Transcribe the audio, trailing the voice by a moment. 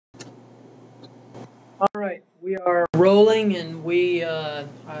We are rolling, and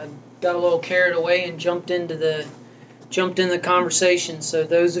I got a little carried away and jumped in the conversation. So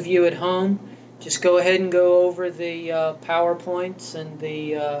those of you at home, just go ahead and go over the PowerPoints and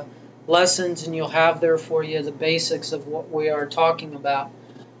the lessons, and you'll have there for you the basics of what we are talking about.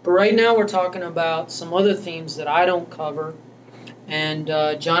 But right now we're talking about some other themes that I don't cover. And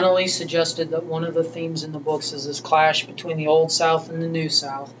John Elise suggested that one of the themes in the books is this clash between the Old South and the New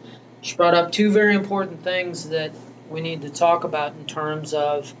South. She brought up two very important things that we need to talk about in terms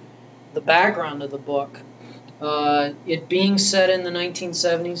of the background of the book. It being set in the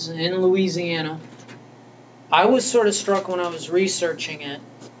 1970s in Louisiana, I was sort of struck when I was researching it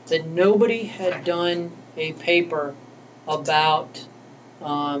that nobody had done a paper about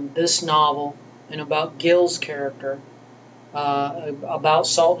this novel and about Gil's character, about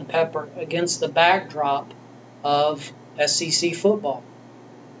Salt and Pepper, against the backdrop of SEC football.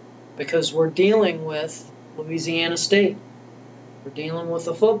 Because we're dealing with Louisiana State. We're dealing with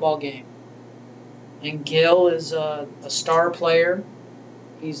a football game. And Gil is a star player.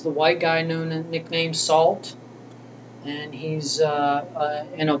 He's the white guy nicknamed Salt. And he's in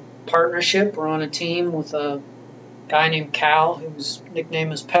a partnership or on a team with a guy named Cal, whose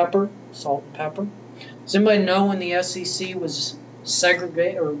nickname is Pepper, Salt and Pepper. Does anybody know when the SEC was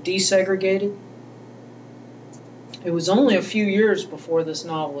segregated or desegregated? It was only a few years before this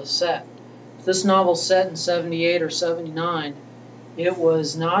novel is set. If this novel is set in 78 or 79, it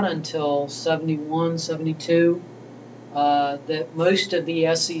was not until 71, 72 that most of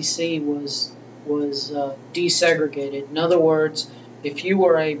the SEC was desegregated. In other words, if you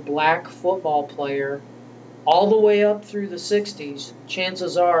were a black football player all the way up through the 60s,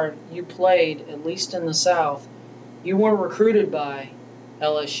 chances are you played, at least in the South, you weren't recruited by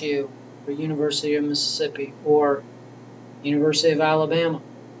LSU or University of Mississippi or University of Alabama.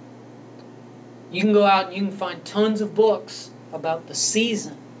 You can go out and you can find tons of books about the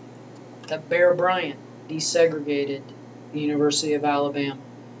season that Bear Bryant desegregated the University of Alabama.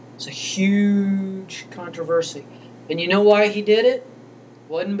 It's a huge controversy. And you know why he did it? It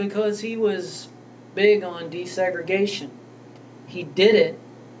wasn't because he was big on desegregation. He did it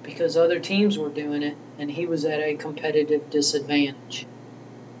because other teams were doing it and he was at a competitive disadvantage.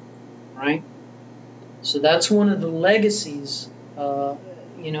 Right? So that's one of the legacies, and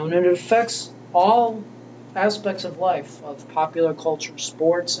it affects all aspects of life, of popular culture,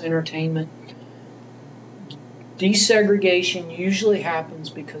 sports, entertainment. Desegregation usually happens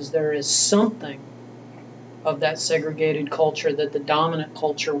because there is something of that segregated culture that the dominant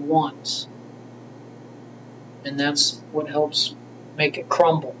culture wants. And that's what helps make it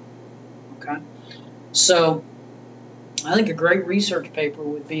crumble. Okay? So I think a great research paper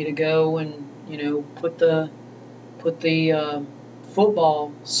would be to go and put the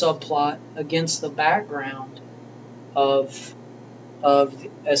football subplot against the background of the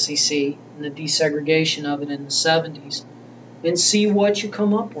SEC and the desegregation of it in the 70s, and see what you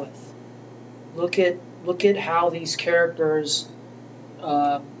come up with. Look at how these characters.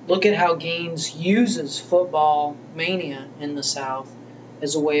 Look at how Gaines uses football mania in the South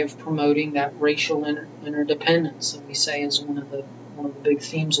as a way of promoting that racial interdependence that we say is one of the big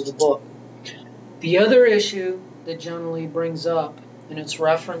themes of the book. The other issue that John Lee brings up, and it's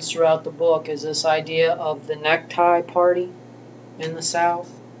referenced throughout the book, is this idea of the necktie party in the South,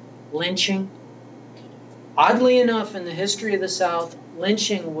 lynching. Oddly enough, in the history of the South,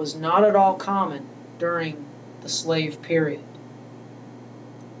 lynching was not at all common during the slave period.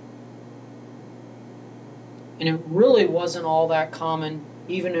 And it really wasn't all that common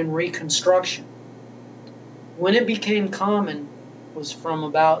even in Reconstruction. When it became common was from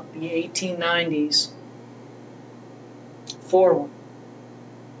about the 1890s forward.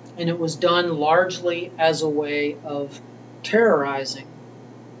 And it was done largely as a way of terrorizing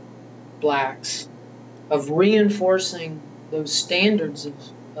blacks, of reinforcing those standards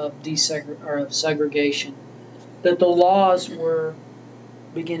of segregation that the laws were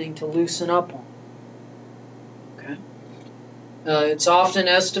beginning to loosen up on. Okay? It's often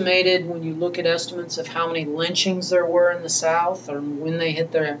estimated, when you look at estimates of how many lynchings there were in the South, or when they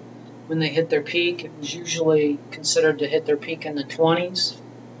hit their peak, it was usually considered to hit their peak in the 20s,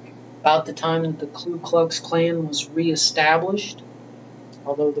 about the time that the Ku Klux Klan was reestablished.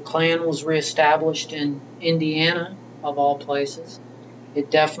 Although the Klan was reestablished in Indiana, of all places, it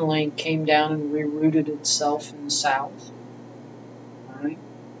definitely came down and rerouted itself in the South. All right?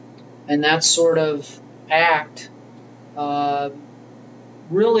 And that sort of act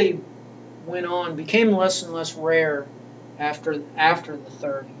really went on, became less and less rare after the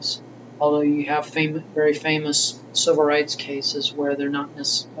 30s. Although you have very famous civil rights cases where they're not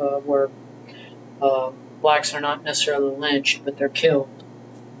where blacks are not necessarily lynched, but they're killed.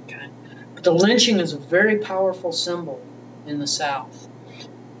 Okay, but the lynching is a very powerful symbol in the South.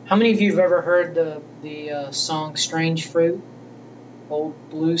 How many of you have ever heard the song "Strange Fruit"? Old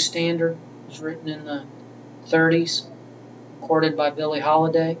blues standard. It was written in the 30s, recorded by Billie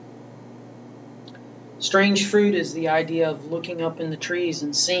Holiday. Strange fruit is the idea of looking up in the trees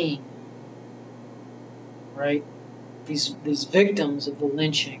and seeing, right? These victims of the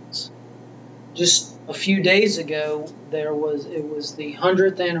lynchings. Just a few days ago, it was the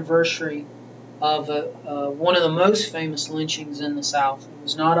 100th anniversary of one of the most famous lynchings in the South. It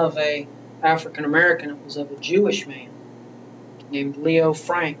was not of a African American; it was of a Jewish man named Leo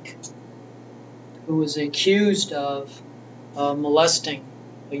Frank, who was accused of molesting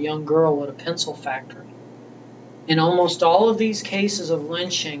a young girl at a pencil factory. In almost all of these cases of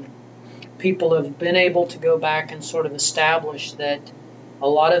lynching, people have been able to go back and sort of establish that a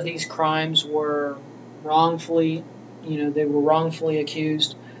lot of these crimes were wrongfully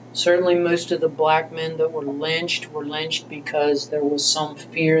accused. Certainly most of the black men that were lynched because there was some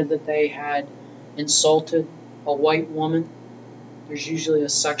fear that they had insulted a white woman. There's usually a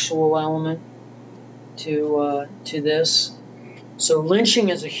sexual element to this. So lynching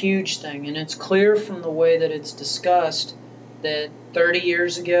is a huge thing, and it's clear from the way that it's discussed that 30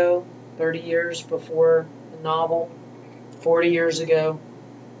 years ago, 30 years before the novel, 40 years ago,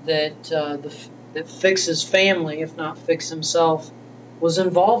 that that Ficks's family, if not Fix himself, was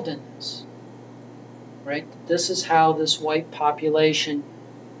involved in this. Right? This is how this white population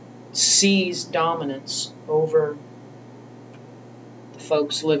sees dominance over the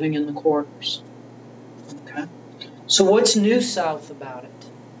folks living in the quarters. Okay. So what's New South about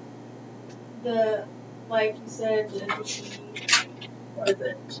it? Like you said,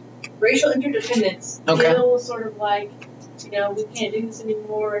 the racial interdependence. Okay. Bill was sort of like, we can't do this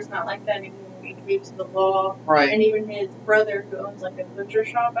anymore. It's not like that anymore. We agree to the law. Right. And even his brother, who owns like a butcher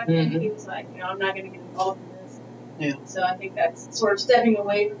shop, I think, Mm-hmm. he was like, I'm not going to get involved in this. Yeah. So I think that's sort of stepping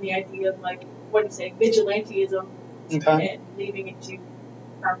away from the idea of like, what do you say, vigilantism, Okay. and leaving it to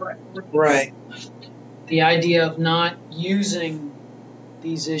proper. Right. The idea of not using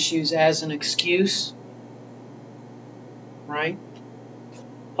these issues as an excuse, right?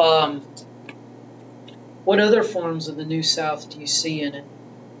 What other forms of the New South do you see in it?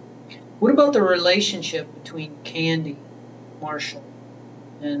 What about the relationship between Candy Marshall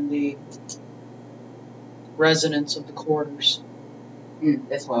and the residents of the quarters?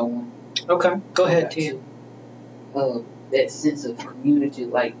 That's what I want. Okay, go ahead, Tia. That sense of community,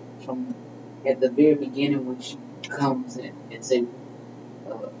 like from at the very beginning when she comes and say,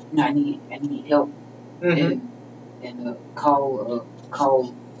 I need help, Mm-hmm. and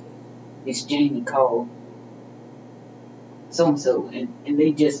call Miss Jamie, call so and so, and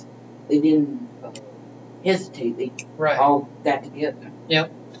they didn't hesitate. They Right. all got together.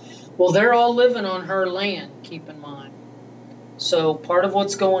 Yep. Well, they're all living on her land, keep in mind. So part of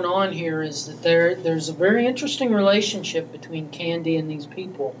what's going on here is that there's a very interesting relationship between Candy and these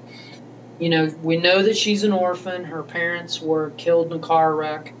people. We know that she's an orphan. Her parents were killed in a car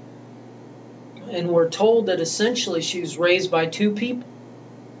wreck. And we're told that essentially she was raised by two people.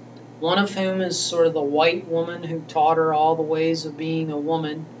 One of whom is sort of the white woman who taught her all the ways of being a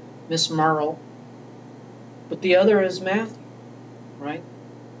woman, Miss Merle. But the other is Matthew, right?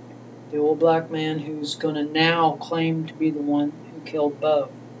 The old black man who's going to now claim to be the one who killed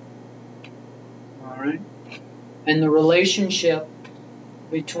Bo. All right? And the relationship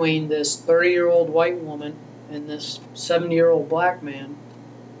between this 30-year-old white woman and this 70-year-old black man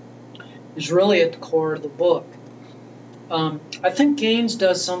is really at the core of the book. I think Gaines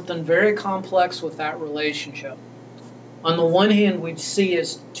does something very complex with that relationship. On the one hand, we see,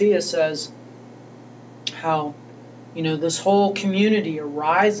 as Tia says, how this whole community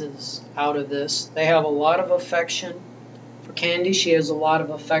arises out of this. They have a lot of affection for Candy. She has a lot of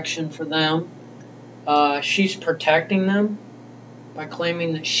affection for them. She's protecting them by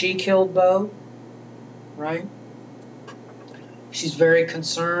claiming that she killed Bo, right? She's very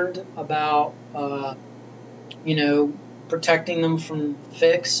concerned about, protecting them from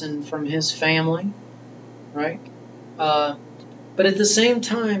Fix and from his family, right? But at the same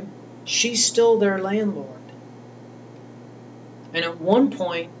time, she's still their landlord. And at one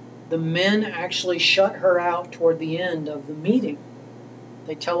point, the men actually shut her out toward the end of the meeting.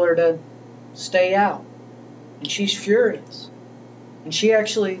 They tell her to stay out. And she's furious. And she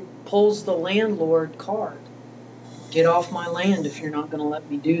actually pulls the landlord card. Get off my land if you're not going to let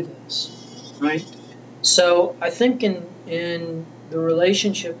me do this. Right? So I think in the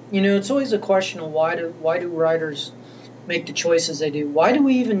relationship, it's always a question of why do writers make the choices they do. Why do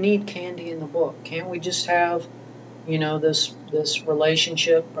we even need Candy in the book? Can't we just have, this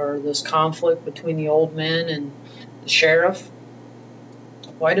relationship or this conflict between the old men and the sheriff?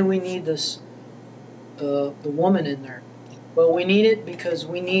 Why do we need this the woman in there? Well, we need it because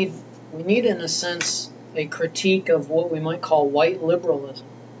we need in a sense a critique of what we might call white liberalism,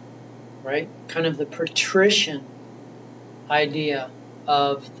 right? Kind of the patrician idea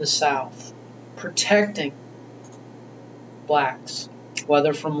of the South, protecting blacks,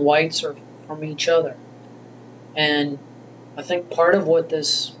 whether from whites or from each other. And I think part of what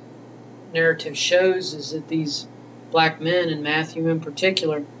this narrative shows is that these black men, and Matthew in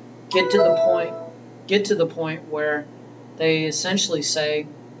particular, get to the point where they essentially say,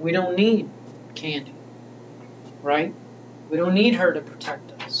 we don't need Candy, right? We don't need her to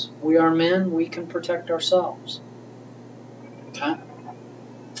protect us. We are men, we can protect ourselves. Okay?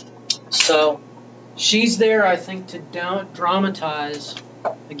 So she's there, I think, to dramatize,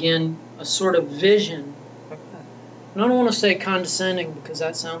 again, a sort of vision. And I don't want to say condescending because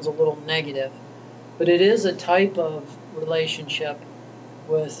that sounds a little negative, but it is a type of relationship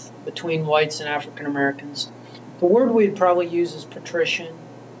between whites and African Americans. The word we'd probably use is patrician,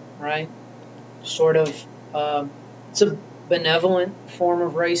 right? Sort of, it's a benevolent form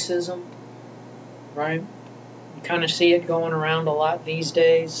of racism, right? You kind of see it going around a lot these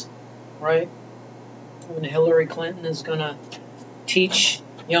days, right? When Hillary Clinton is going to teach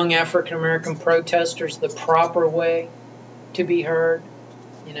young African American protesters the proper way to be heard,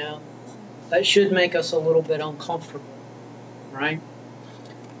 that should make us a little bit uncomfortable, right?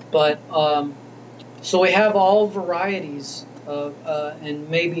 But so we have all varieties of, and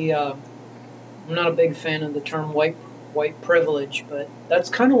maybe I'm not a big fan of the term white privilege, but that's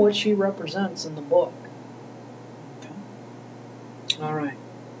kind of what she represents in the book. Okay. All right.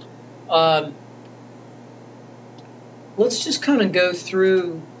 Let's just kind of go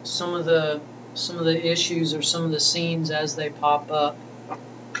through some of the issues or some of the scenes as they pop up.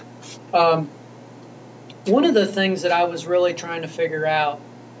 One of the things that I was really trying to figure out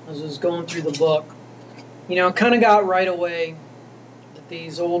as I was going through the book, I kind of got right away that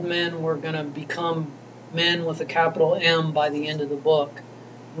these old men were going to become men with a capital M by the end of the book.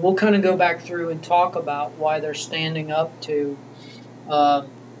 And we'll kind of go back through and talk about why they're standing up to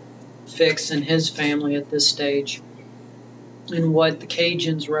Fix and his family at this stage, and what the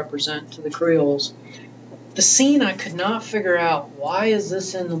Cajuns represent to the Creoles. The scene I could not figure out, why is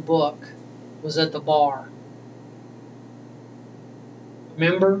this in the book, was at the bar.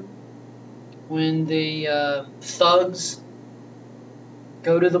 Remember when the thugs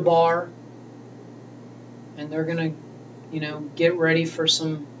go to the bar and they're going to, get ready for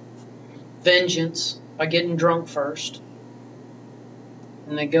some vengeance by getting drunk first.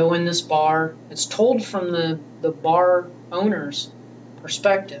 And they go in this bar. It's told from the bar owner's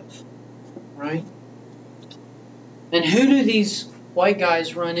perspective, right? And who do these white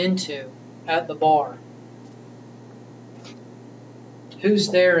guys run into at the bar? Who's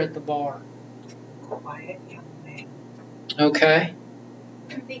there at the bar? Quiet young man. Okay.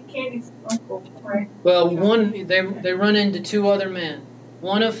 I think Candy's uncle, right? Well, they run into two other men,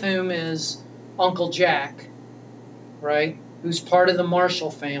 one of whom is Uncle Jack, right? Who's part of the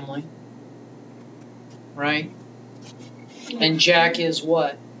Marshall family, right? And Jack is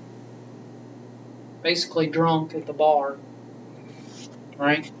what? Basically drunk at the bar,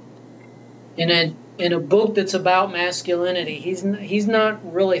 right? In a book that's about masculinity, he's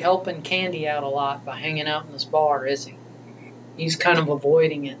not really helping Candy out a lot by hanging out in this bar, is he? He's kind of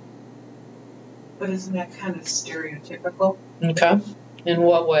avoiding it. But isn't that kind of stereotypical? Okay. In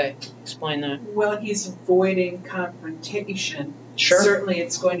what way? Explain that. Well, he's avoiding confrontation. Sure. Certainly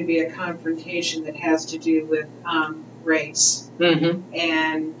it's going to be a confrontation that has to do with race. Mm-hmm.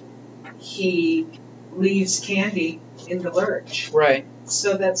 And he leaves Candy in the lurch. Right.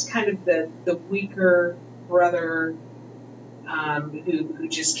 So that's kind of the weaker brother who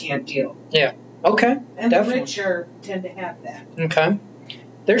just can't deal. Yeah. Okay. And definitely. the rich tend to have that. Okay.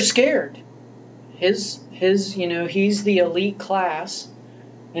 They're scared. His he's the elite class,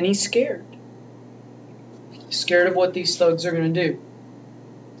 and he's scared. He's scared of what these thugs are going to do.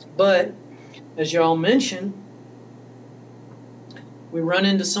 But, as y'all mentioned, we run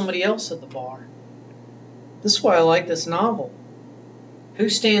into somebody else at the bar. This is why I like this novel. Who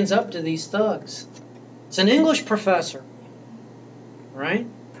stands up to these thugs? It's an English professor, right?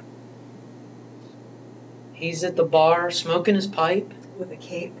 He's at the bar smoking his pipe. With a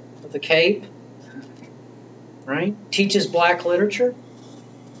cape. With a cape. Right? Teaches black literature.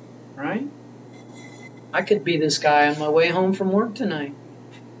 Right? I could be this guy on my way home from work tonight.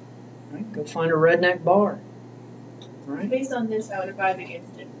 Right? Go find a redneck bar. right? Based on this, I would advise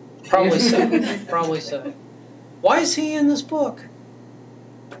against it. Probably so. Probably so. Why is he in this book?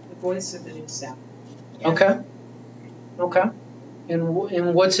 The voice of the New South. Yeah. Okay. Okay.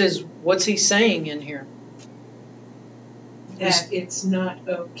 And what's he saying in here? That it's not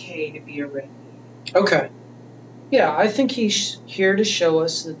okay to be a redneck. Okay. Yeah, I think he's here to show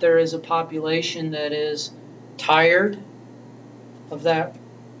us that there is a population that is tired of that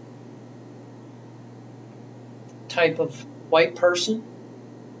type of white person,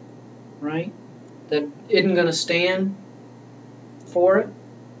 right? That isn't going to stand for it,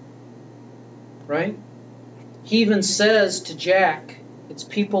 right? He even says to Jack, it's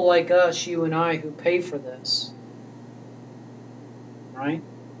people like us, you and I, who pay for this, right?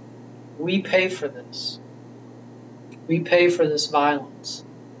 We pay for this. We pay for this violence.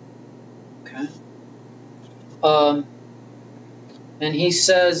 Okay? And he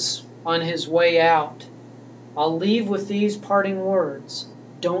says on his way out, I'll leave with these parting words.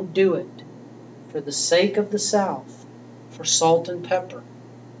 Don't do it. For the sake of the South, for salt and pepper,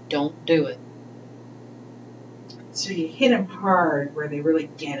 don't do it. So you hit them hard where they really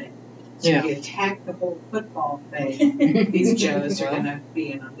get it. So Yeah. you attack the whole football thing. These Joes are Well. going to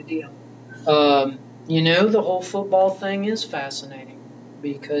be in on the deal. You know, the whole football thing is fascinating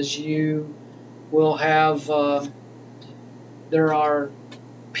because you will have, there are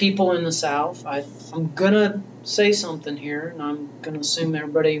people in the South. I'm going to say something here, and I'm going to assume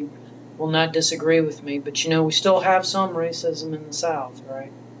everybody will not disagree with me, but you know, we still have some racism in the South,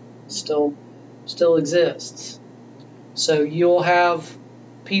 right? Still exists. So you'll have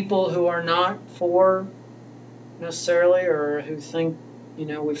people who are not for necessarily, or who think, you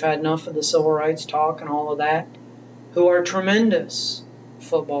know, we've had enough of the civil rights talk and all of that, who are tremendous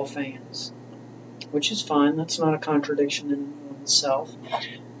football fans, which is fine. That's not a contradiction in itself.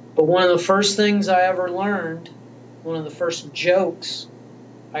 But one of the first things I ever learned, one of the first jokes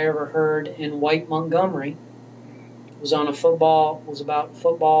I ever heard in White Montgomery was about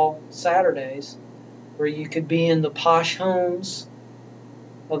football Saturdays, where you could be in the posh homes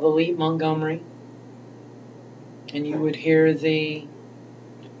of elite Montgomery, and you would hear the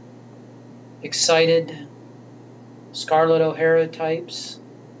excited Scarlett O'Hara types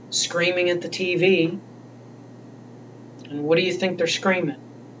screaming at the TV. And what do you think they're screaming?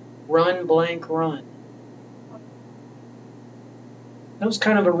 Run, blank, run. That was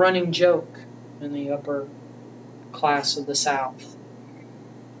kind of a running joke in the upper class of the South.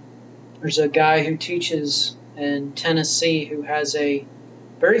 There's a guy who teaches in Tennessee who has a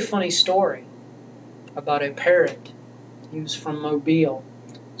very funny story about a parrot. He was from Mobile.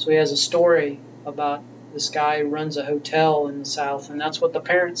 So he has a story about this guy who runs a hotel in the South, and that's what the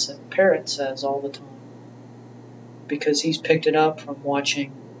parrot says all the time. Because he's picked it up from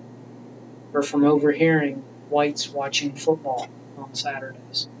watching, or from overhearing, whites watching football on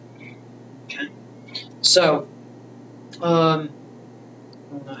Saturdays. Okay. So, I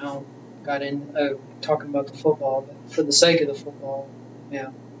don't know how I got in talking about the football, but for the sake of the football,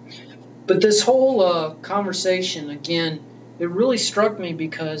 yeah. But this whole conversation, again, it really struck me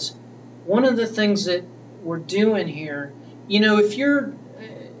because one of the things that we're doing here, you know, if you're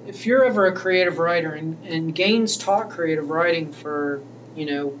ever a creative writer, and Gaines taught creative writing for,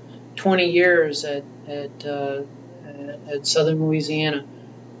 20 years at Southern Louisiana,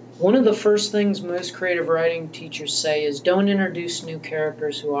 one of the first things most creative writing teachers say is don't introduce new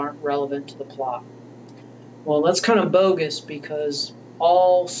characters who aren't relevant to the plot. Well, that's kind of bogus because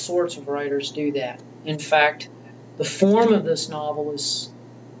all sorts of writers do that. In fact, the form of this novel is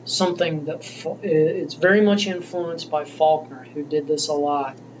something that it's very much influenced by Faulkner, who did this a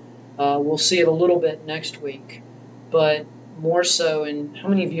lot. We'll see it a little bit next week, but more so in, how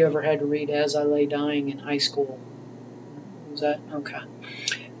many of you ever had to read As I Lay Dying in high school? Was that? Okay.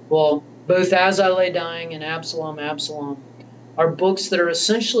 Well, both As I Lay Dying and Absalom, Absalom are books that are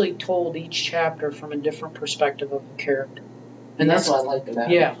essentially told each chapter from a different perspective of a character. And that's what I liked about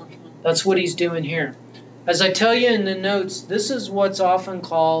it. Yeah, that's what he's doing here. As I tell you in the notes, this is what's often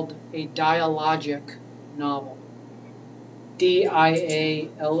called a dialogic novel. Dialogic,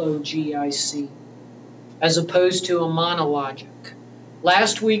 as opposed to a monologic.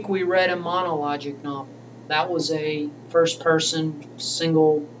 Last week we read a monologic novel. That was a first-person,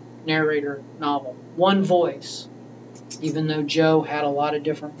 single narrator novel. One voice. Even though Joe had a lot of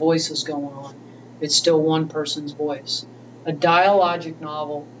different voices going on, it's still one person's voice. A dialogic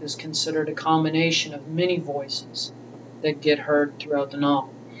novel is considered a combination of many voices that get heard throughout the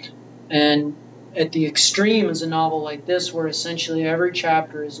novel. And at the extreme is a novel like this, where essentially every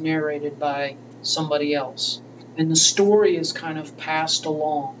chapter is narrated by somebody else. And the story is kind of passed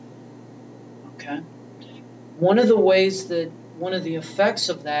along. Okay? one of the effects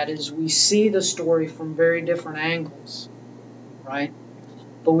of that is we see the story from very different angles, right?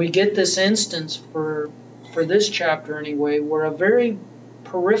 But we get this instance for this chapter anyway, where a very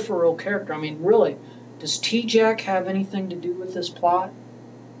peripheral character, I mean, really, does T-Jack have anything to do with this plot?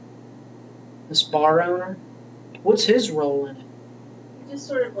 This bar owner? What's his role in it? It just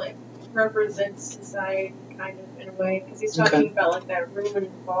sort of like represents society kind of in a way, because he's talking about like that ruined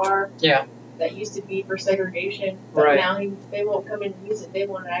bar. Yeah. That used to be for segregation, but Right. now they won't come in and use it. They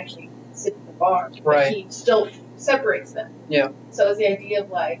want to actually sit at the bar. But Right. he still separates them. Yeah. So it's the idea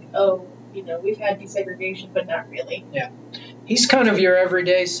of like, oh, we've had desegregation, but not really. He's kind of your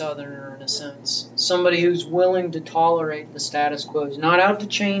everyday Southerner in a sense. Somebody who's willing to tolerate the status quo. He's not out to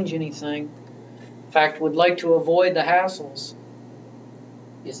change anything. In fact, would like to avoid the hassles.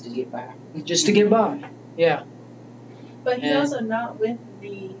 Just to get by. Just to get by. Yeah. But he's And- also not with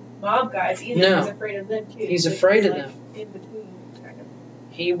the mob guys either. No. He's afraid of them too. He's So afraid of like them. In between, kind of.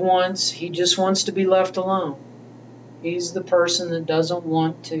 He just wants to be left alone. He's the person that doesn't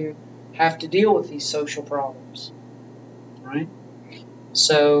want to have to deal with these social problems. Right?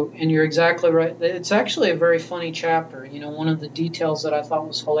 So, and you're exactly right. It's actually a very funny chapter. One of the details that I thought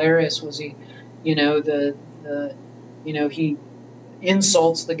was hilarious was he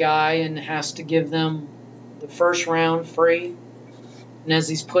insults the guy and has to give them the first round free. And as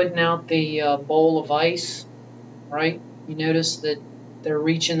he's putting out the bowl of ice, right, you notice that they're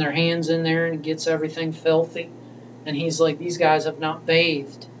reaching their hands in there and it gets everything filthy. And he's like, these guys have not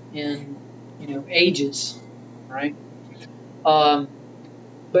bathed in, ages, right? And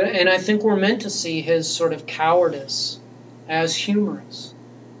I think we're meant to see his sort of cowardice as humorous.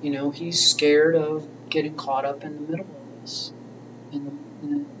 He's scared of getting caught up in the middle of this,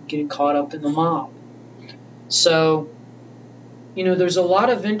 getting caught up in the mob. So, there's a lot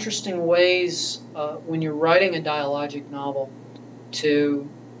of interesting ways when you're writing a dialogic novel to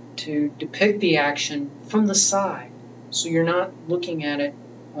depict the action from the side, so you're not looking at it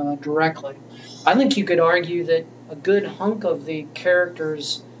directly. I think you could argue that a good hunk of the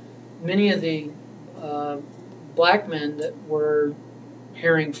characters, many of the black men that we're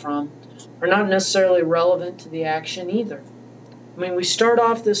hearing from, are not necessarily relevant to the action either. I mean, we start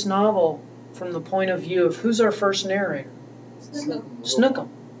off this novel from the point of view of who's our first narrator? Snookum,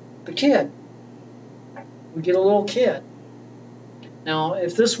 the kid. We get a little kid. Now,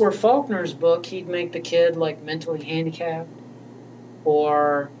 if this were Faulkner's book, he'd make the kid like mentally handicapped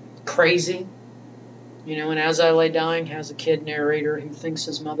or crazy. And As I Lay Dying has a kid narrator who thinks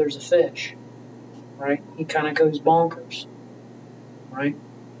his mother's a fish, right? He kind of goes bonkers, right?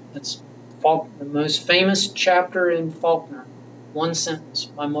 That's the most famous chapter in Faulkner. One sentence,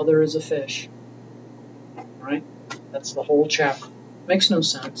 my mother is a fish, right? That's the whole chapter. Makes no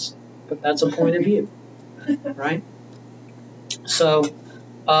sense, but that's a point of view, right? So,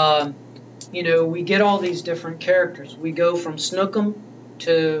 we get all these different characters. We go from Snookum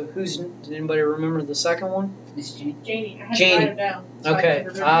to did anybody remember the second one? Miss Jane. Janie. I had Janie. to write it down. So I Okay.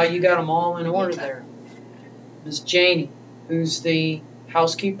 could remember. You got them all in order there. Miss Janie, who's the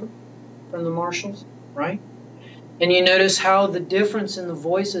housekeeper from the Marshalls, right? And you notice how the difference in the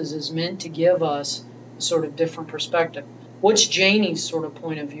voices is meant to give us a sort of different perspective. What's Janie's sort of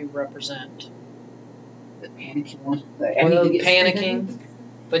point of view represent? The panicking one. Panicking.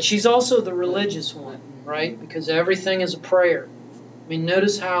 But she's also the religious one, right? Because everything is a prayer. I mean,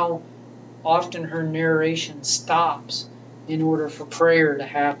 notice how often her narration stops in order for prayer to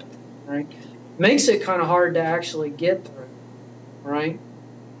happen, right? Makes it kind of hard to actually get through, right?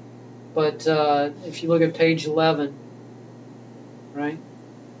 But if you look at page 11, right?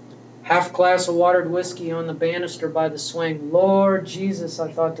 Half a glass of watered whiskey on the banister by the swing. Lord Jesus,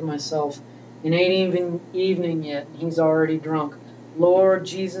 I thought to myself, it ain't even evening yet, and he's already drunk. Lord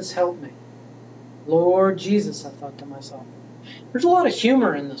Jesus, help me. Lord Jesus, I thought to myself. There's a lot of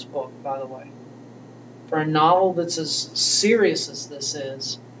humor in this book, by the way. For a novel that's as serious as this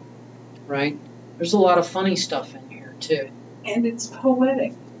is, right? There's a lot of funny stuff in here, too. And it's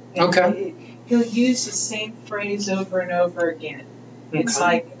poetic. And Okay. He'll use the same phrase over and over again. It's Okay.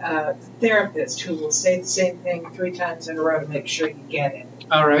 like a therapist who will say the same thing 3 times in a row to make sure you get it.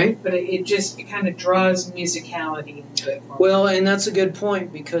 All right. But it kind of draws musicality into it. For me. Well, and that's a good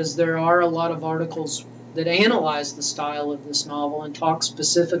point, because there are a lot of articles that analyze the style of this novel and talk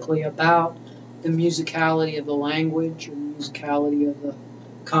specifically about the musicality of the language or the musicality of the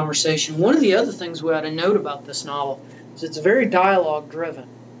conversation. One of the other things we ought to note about this novel is it's very dialogue driven.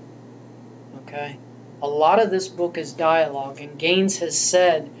 Okay? A lot of this book is dialogue, and Gaines has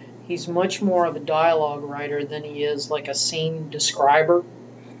said he's much more of a dialogue writer than he is like a scene describer.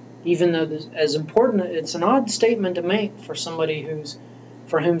 even though as important, it's an odd statement to make for somebody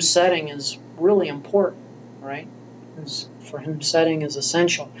for whom setting is really important, right? For whom setting is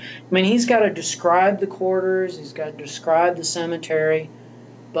essential. I mean, he's got to describe the quarters, he's got to describe the cemetery,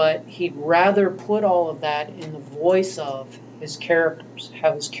 but he'd rather put all of that in the voice of his characters,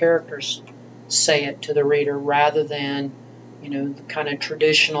 have his characters say it to the reader rather than, the kind of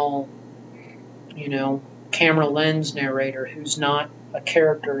traditional, camera lens narrator who's not a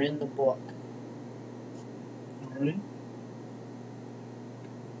character in the book. All right.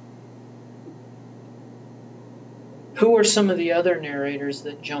 Who are some of the other narrators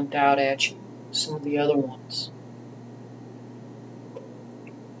that jumped out at you? Some of the other ones.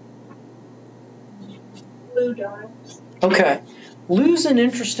 Lou Dimes. Okay. Lou's an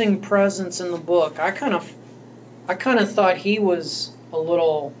interesting presence in the book. I kind of thought he was a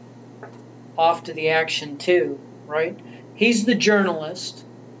little off to the action too, right? He's the journalist,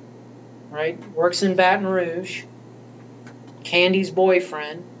 right? Works in Baton Rouge. Candy's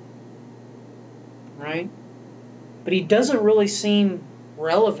boyfriend, right? But he doesn't really seem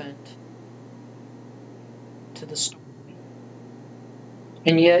relevant to the story.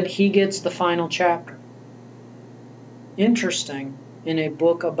 And yet he gets the final chapter. Interesting, in a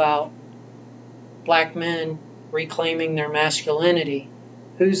book about black men reclaiming their masculinity,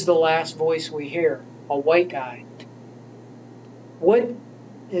 who's the last voice we hear? A white guy. What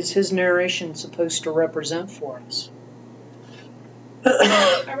is his narration supposed to represent for us?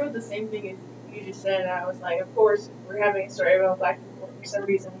 I wrote the same thing as you just said. I was like, of course, we're having a story about black people. For some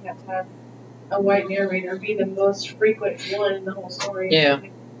reason, we have to have a white narrator be the most frequent one in the whole story. Yeah.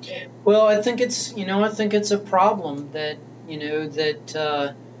 Well, I think it's a problem that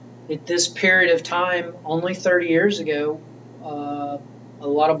at this period of time, only 30 years ago, a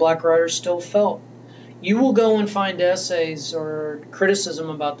lot of black writers still felt. You will go and find essays or criticism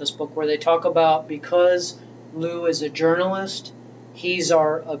about this book where they talk about, because Lou is a journalist, he's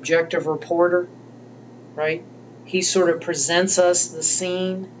our objective reporter, right? He sort of presents us the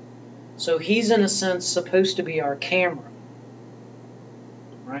scene. So he's, in a sense, supposed to be our camera,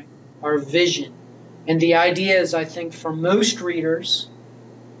 right? Our vision. And the idea is, I think, for most readers,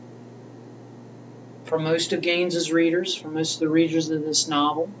 for most of Gaines's readers, for most of the readers of this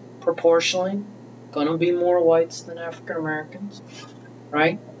novel, proportionally, going to be more whites than African Americans,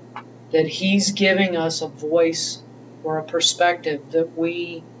 right? That he's giving us a voice or a perspective that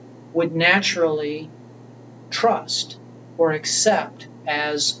we would naturally trust or accept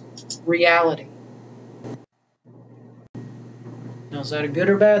as reality. Now, is that a good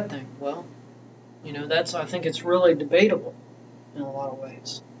or bad thing? Well, I think it's really debatable in a lot of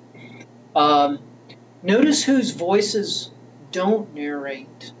ways. Notice whose voices don't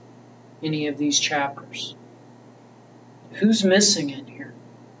narrate any of these chapters. Who's missing in here?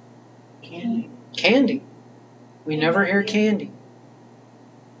 Candy. We never hear Candy.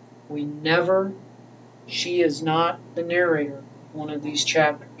 She is not the narrator of one of these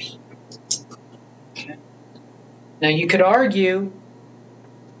chapters. Okay. Now you could argue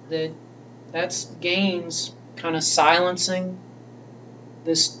that that's Gaines kind of silencing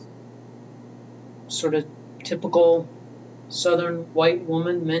this sort of typical Southern white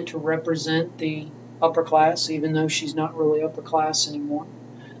woman meant to represent the upper class, even though she's not really upper class anymore.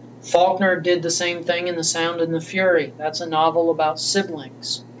 Faulkner did the same thing in The Sound and the Fury. That's a novel about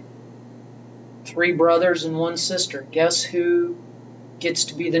siblings. 3 brothers and 1 sister. Guess who gets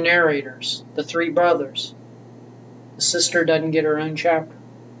to be the narrators? The 3 brothers. The sister doesn't get her own chapter.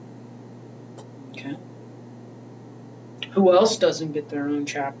 Okay. Who else doesn't get their own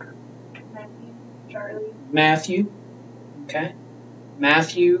chapter? Charlie. Matthew. Okay.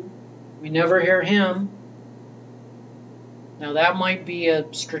 Matthew, we never hear him. Now that might be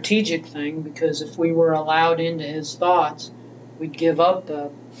a strategic thing, because if we were allowed into his thoughts, we'd give up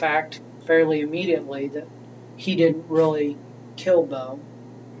the fact fairly immediately that he didn't really kill Beau.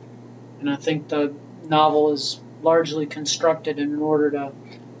 And I think the novel is largely constructed in order to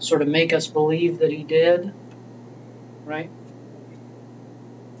sort of make us believe that he did, right?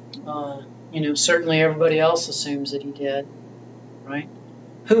 Certainly everybody else assumes that he did, right?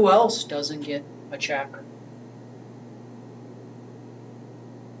 Who else doesn't get a chapter?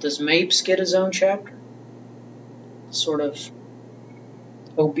 Does Mapes get his own chapter? Sort of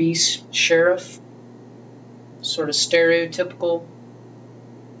obese sheriff, sort of stereotypical.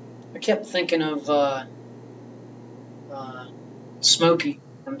 I kept thinking of Smokey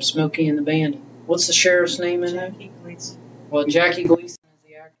from Smokey and the Bandit. What's the sheriff's name in that? Jackie Gleason. Well, Jackie Gleason is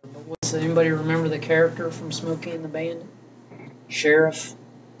the actor, but anybody remember the character from Smokey and the Bandit? Sheriff.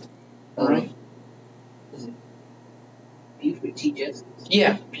 Right. Buford T. Justice.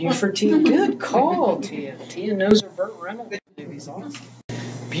 Yeah, Buford T. Good call, Tia. Tia knows her Burt Reynolds movies. Awesome.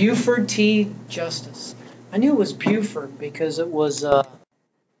 Buford T. Justice. I knew it was Buford because it was, there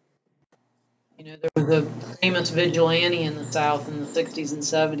was a famous vigilante in the South in the 60s and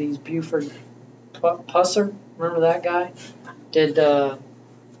 70s, Buford Pusser. Remember that guy? Did, The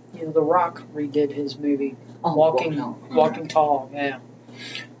Rock redid his movie, Walking Tall, yeah.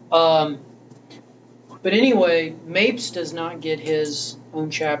 But anyway, Mapes does not get his own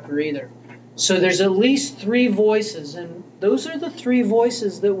chapter either. So there's at least 3 voices, and those are the 3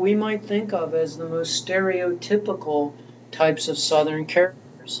 voices that we might think of as the most stereotypical types of Southern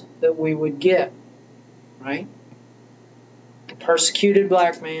characters that we would get, right? The persecuted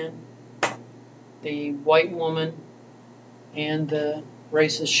black man, the white woman, and the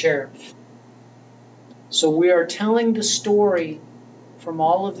racist sheriff. So we are telling the story from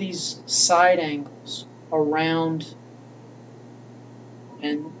all of these side angles around,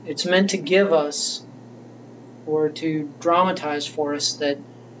 and it's meant to give us, or to dramatize for us, that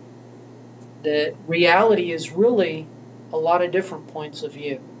reality is really a lot of different points of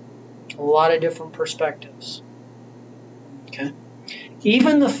view, a lot of different perspectives. Okay?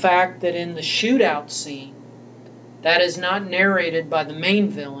 Even the fact that in the shootout scene, that is not narrated by the main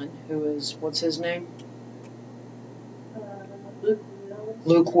villain, who is, what's his name?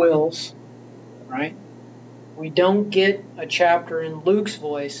 Luke Wills, right? We don't get a chapter in Luke's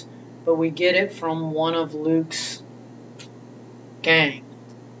voice, but we get it from one of Luke's gang,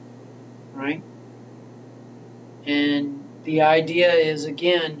 right? And the idea is,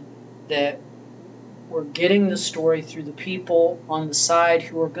 again, that we're getting the story through the people on the side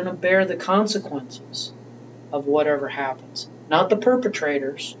who are going to bear the consequences of whatever happens. Not the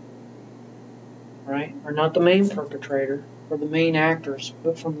perpetrators, right? Or not the main perpetrator or the main actors,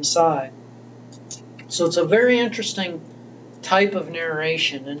 but from the side. So it's a very interesting type of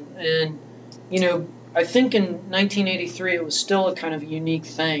narration. And I think in 1983 it was still a kind of unique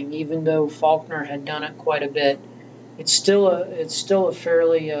thing, even though Faulkner had done it quite a bit. It's still a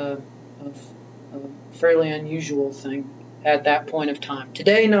fairly unusual thing at that point of time.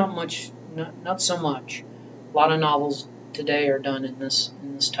 Today, not so much. A lot of novels today are done in this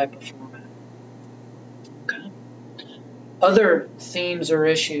type of format. Okay. Other themes or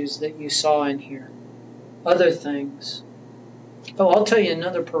issues that you saw in here. Other things. Oh, I'll tell you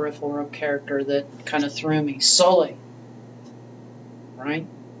another peripheral character that kind of threw me. Sully. Right?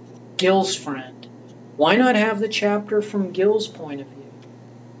 Gil's friend. Why not have the chapter from Gil's point of view?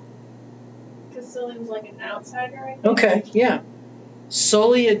 Because Sully was like an outsider, I think. Okay, yeah.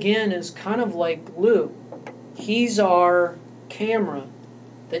 Sully, again, is kind of like Luke. He's our camera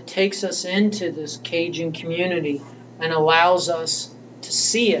that takes us into this Cajun community and allows us to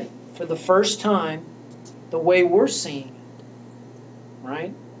see it for the first time the way we're seeing it,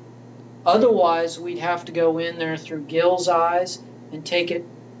 right? Otherwise, we'd have to go in there through Gil's eyes and take it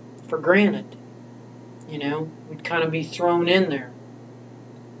for granted. We'd kind of be thrown in there.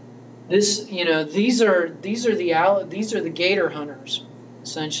 These are the gator hunters,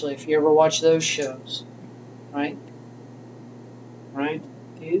 essentially, if you ever watch those shows, right? Right?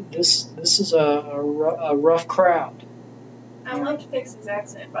 This is a rough crowd. I liked Fix's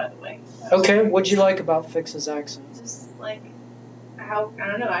accent, by the way. Okay, what'd you like about Fix's accent? Just like how, I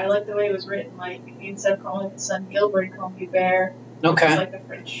don't know, I like the way it was written. Like, instead of calling his son Gilbert, he called me Bear. Okay. It's like the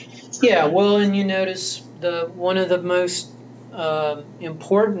French. Yeah, well, and you notice one of the most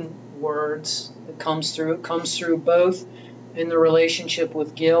important words that comes through both in the relationship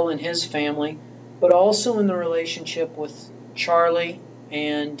with Gil and his family, but also in the relationship with Charlie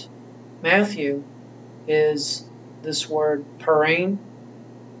and Matthew, is this word Parrain,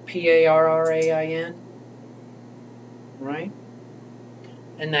 P-A-R-R-A-I-N, right?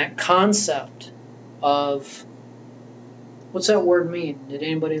 And that concept of, what's that word mean? Did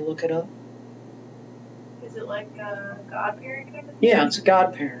anybody look it up? Is it like a godparent kind of thing? Yeah, it's a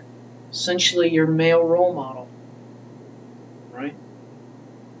godparent. Essentially your male role model, right?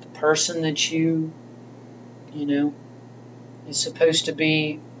 The person that you is supposed to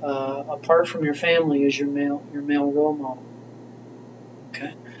be apart from your family is your male role model.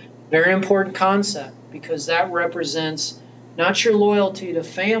 Okay, very important concept, because that represents not your loyalty to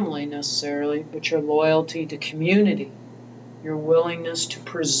family necessarily, but your loyalty to community, your willingness to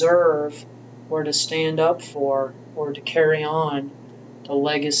preserve or to stand up for or to carry on the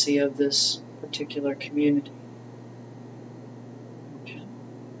legacy of this particular community. Okay.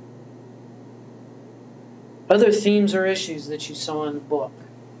 Other themes or issues that you saw in the book.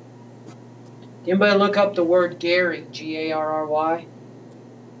 Anybody look up the word Gary, G-A-R-R-Y?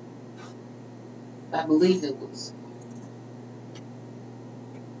 I believe it was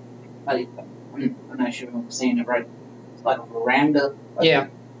like, I'm not sure if I'm saying it right. It's like a veranda. Like Yeah. a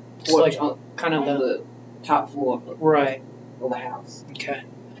It's porch like kind of on the the top floor right. of the house. Okay.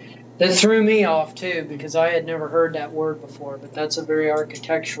 That threw me off too because I had never heard that word before, but that's a very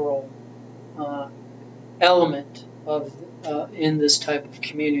architectural element of in this type of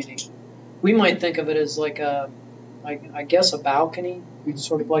community. We might think of it as like I guess a balcony,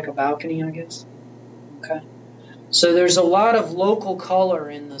 sort of like a balcony, I guess. Okay. So there's a lot of local color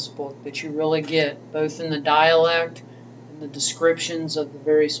in this book that you really get, both in the dialect and the descriptions of the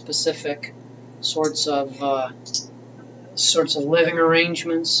very specific sorts of living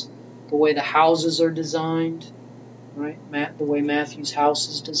arrangements, the way the houses are designed, right? The way Matthew's house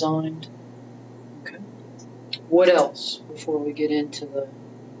is designed. Okay. What else before we get into the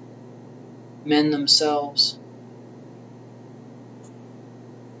men themselves?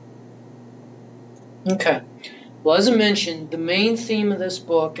 Okay. Well, as I mentioned, the main theme of this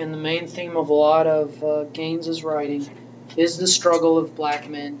book and the main theme of a lot of Gaines's writing is the struggle of black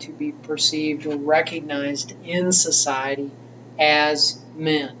men to be perceived or recognized in society as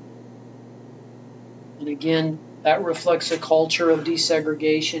men. And again, that reflects a culture of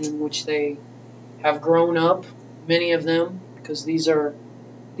desegregation in which they have grown up, many of them, because these are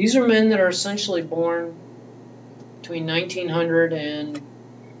men that are essentially born between 1900 and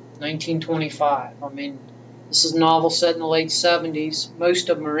 1925. I mean, this is a novel set in the late 70s. Most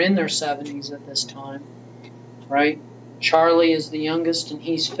of them are in their 70s at this time, right? Charlie is the youngest, and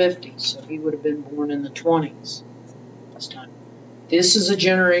he's 50, so he would have been born in the 20s this time. This is a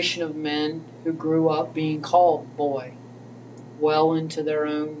generation of men who grew up being called boy well into their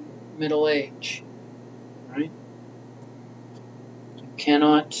own middle age, right? You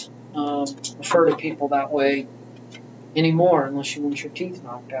cannot refer to people that way anymore unless you want your teeth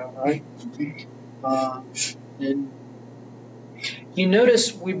knocked out, right? And you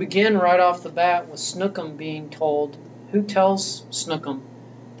notice we begin right off the bat with Snookum being told, who tells Snookum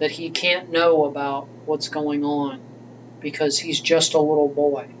that he can't know about what's going on because he's just a little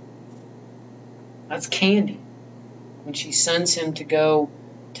boy? That's Candy, when she sends him to go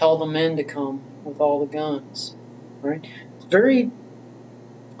tell the men to come with all the guns, right? It's very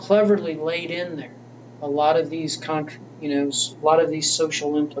cleverly laid in there. A lot of these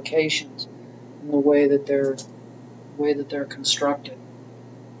social implications in the way that they're constructed.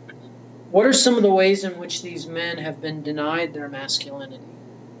 What are some of the ways in which these men have been denied their masculinity?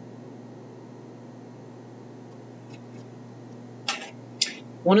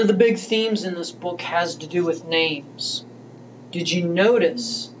 One of the big themes in this book has to do with names. Did you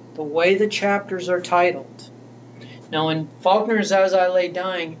notice the way the chapters are titled? Now, in Faulkner's As I Lay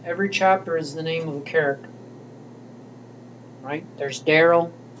Dying, every chapter is the name of a character. Right? There's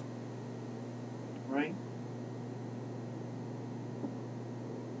Daryl. Right?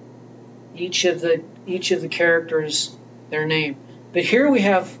 Each of the characters, their name. But here we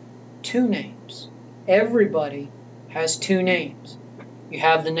have two names. Everybody has two names. You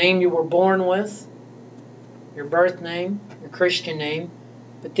have the name you were born with, your birth name, your Christian name,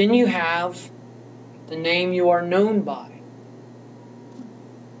 but then you have the name you are known by,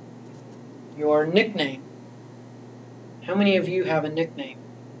 your nickname. How many of you have a nickname?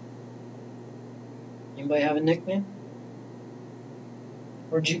 Anybody have a nickname?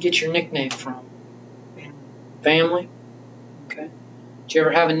 Where'd you get your nickname from? Family? Okay. Did you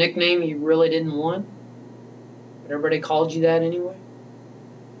ever have a nickname you really didn't want, but everybody called you that anyway?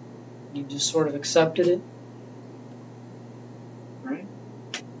 You just sort of accepted it? Right?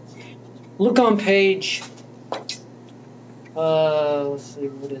 Look on page, let's see,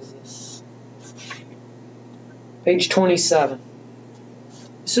 what is this? Page 27.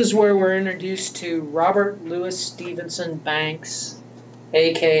 This is where we're introduced to Robert Louis Stevenson Banks,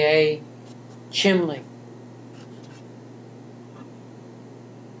 a.k.a. Chimley.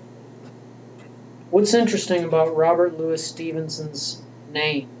 What's interesting about Robert Louis Stevenson's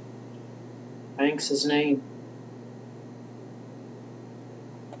name? Banks' name.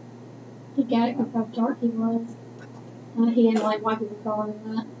 He got it with how dark he was. He didn't like why people calling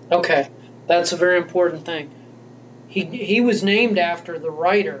him that. Okay, that's a very important thing. He was named after the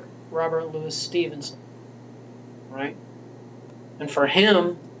writer, Robert Louis Stevenson. Right? And for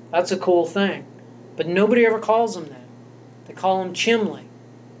him, that's a cool thing. But nobody ever calls him that. They call him Chimley.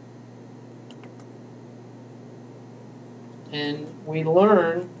 And we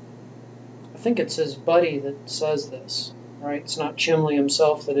learn, I think it's his buddy that says this, right? It's not Chimley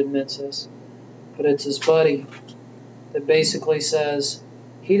himself that admits this, but it's his buddy that basically says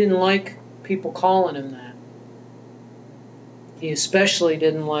he didn't like people calling him that. He especially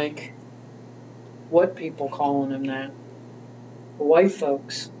didn't like what people calling him that. The white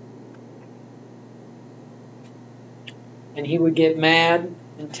folks. and he would get mad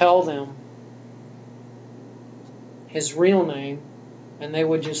and tell them his real name, and they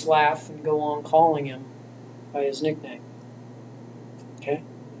would just laugh and go on calling him by his nickname. Okay?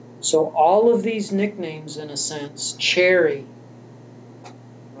 So all of these nicknames, in a sense, Cherry,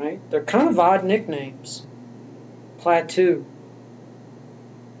 right? They're kind of odd nicknames. Klaatu.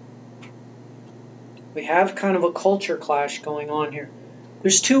 We have kind of a culture clash going on here.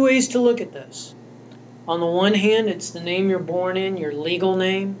 There's two ways to look at this. On the one hand, it's the name you're born in, your legal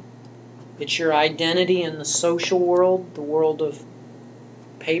name. It's your identity in the social world, the world of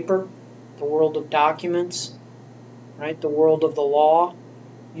paper, the world of documents, right? The world of the law.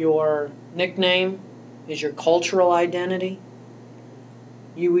 Your nickname is your cultural identity.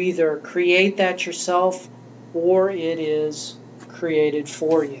 You either create that yourself or it is created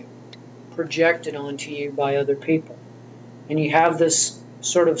for you, projected onto you by other people. And you have this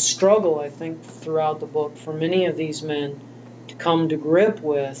sort of struggle, I think, throughout the book for many of these men to come to grip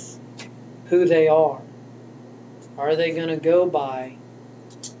with who they are. Are they going to go by,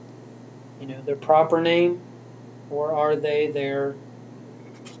 their proper name, or are they their,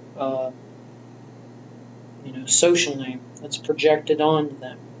 social name that's projected onto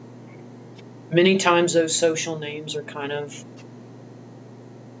them? Many times those social names are kind of,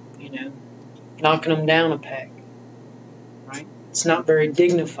 knocking them down a peg, right? It's not very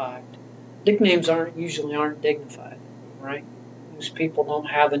dignified. Nicknames usually aren't dignified, right? Most people don't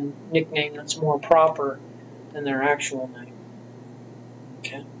have a nickname that's more proper than their actual name.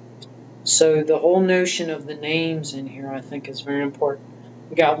 Okay? So the whole notion of the names in here, I think, is very important.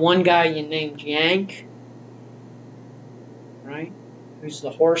 We got one guy you named Yank, right? Who's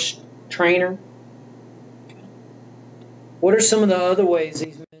the horse trainer. Okay. What are some of the other ways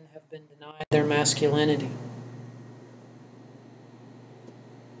these men have been denied their masculinity?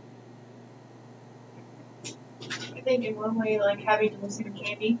 I think in one way, like having to listen to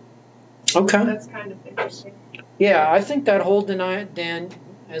Candy. Okay. That's kind of interesting. Yeah, I think that whole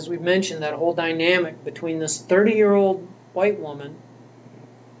as we've mentioned, that whole dynamic between this 30-year-old white woman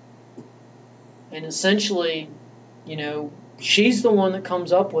and essentially, she's the one that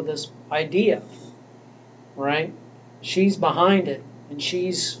comes up with this idea, right? She's behind it, and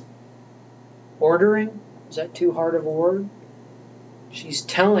she's ordering. Is that too hard of a word? She's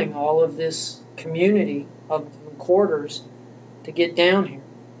telling all of this community of quarters to get down here.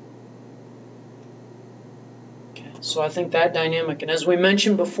 Okay, so I think that dynamic, and as we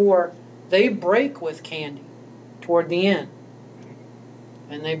mentioned before, they break with Candy toward the end,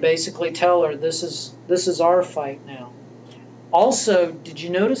 and they basically tell her, this is our fight now. Also, did you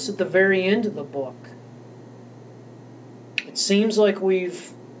notice at the very end of the book, it seems like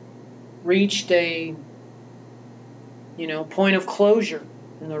we've reached a point of closure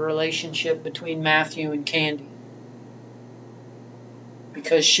in the relationship between Matthew and Candy.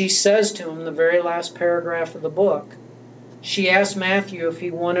 Because she says to him in the very last paragraph of the book, she asked Matthew if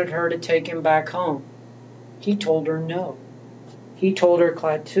he wanted her to take him back home. He told her no. He told her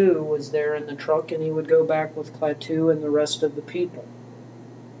Klaatu was there in the truck and he would go back with Klaatu and the rest of the people.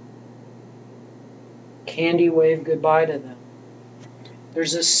 Candy waved goodbye to them.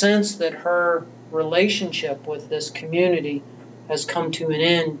 There's a sense that her relationship with this community has come to an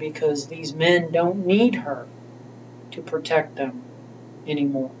end because these men don't need her to protect them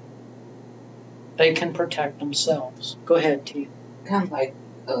anymore. They can protect themselves. Go ahead, T. Kind of like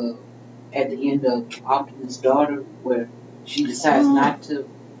at the end of Optimus' Daughter, where she decides not to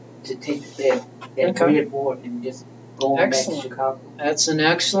take that breadboard and just go on back to Chicago. That's an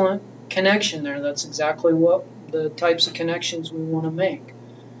excellent connection there. That's exactly what the types of connections we want to make.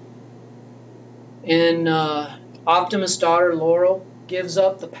 In Optimus' daughter, Laurel gives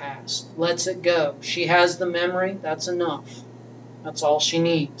up the past, lets it go. She has the memory. That's enough. That's all she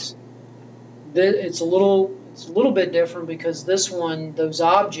needs. It's a little bit different because this one, those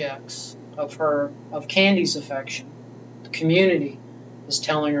objects of Candy's affection, the community is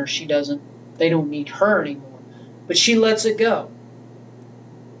telling her they don't need her anymore. But she lets it go.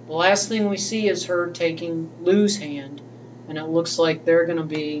 The last thing we see is her taking Lou's hand, and it looks like they're going to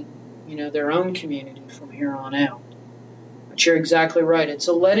be, their own community from here on out. But you're exactly right. It's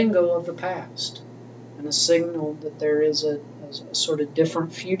a letting go of the past and a signal that there is a sort of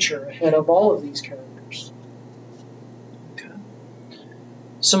different future ahead of all of these characters. Okay.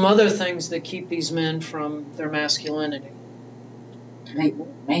 Some other things that keep these men from their masculinity.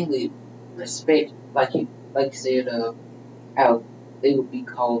 Mainly respect, like you said, how they would be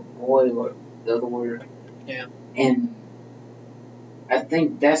called boy or the other word. Yeah. And I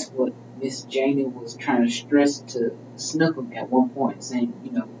think that's what Miss Janey was trying to stress to Snookum at one point, saying,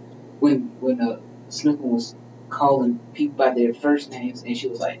 when Snookum was calling people by their first names, and she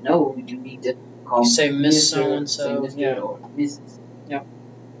was like, "No, you need to call You say Miss Mr. So-and-so, say Mr. yeah. or Mrs."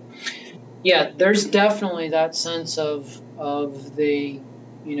 Yeah, there's definitely that sense of the,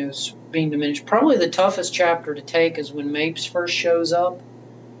 being diminished. Probably the toughest chapter to take is when Mapes first shows up.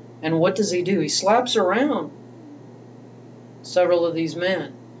 And what does he do? He slaps around several of these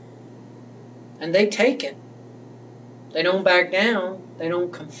men. And they take it. They don't back down. They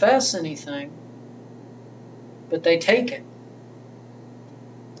don't confess anything. But they take it.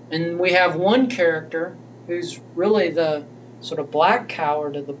 And we have one character who's really the sort of black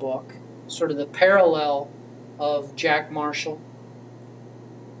coward of the book, sort of the parallel of Jack Marshall.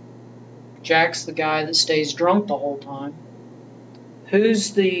 Jack's the guy that stays drunk the whole time.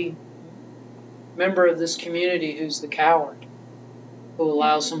 Who's the member of this community who's the coward? Who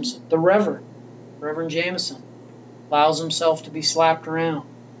allows himself, the Reverend Jameson, allows himself to be slapped around.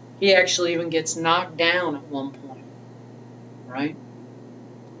 He actually even gets knocked down at one point, right?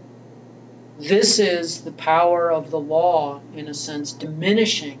 This is the power of the law, in a sense,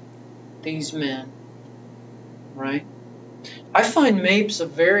 diminishing these men, right? I find Mapes a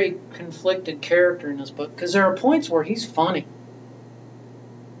very conflicted character in this book because there are points where he's funny,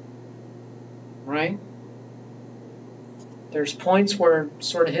 right? There's points where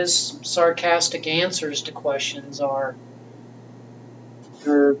sort of his sarcastic answers to questions or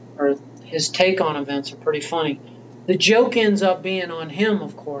his take on events are pretty funny. The joke ends up being on him,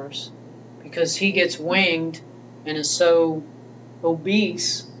 of course, because he gets winged and is so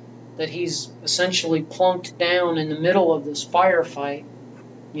obese that he's essentially plunked down in the middle of this firefight,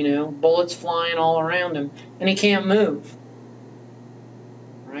 bullets flying all around him, and he can't move,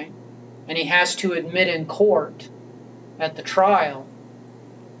 right? And he has to admit in court at the trial,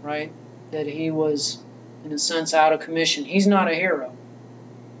 right, that he was, in a sense, out of commission. He's not a hero,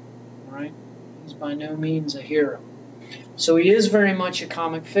 right? He's by no means a hero. So he is very much a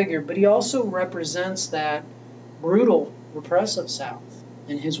comic figure, but he also represents that brutal, repressive South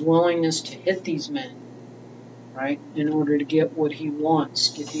and his willingness to hit these men, right, in order to get what he wants,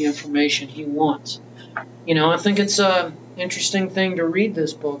 get the information he wants. I think it's an interesting thing to read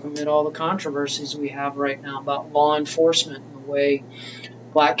this book amid all the controversies we have right now about law enforcement and the way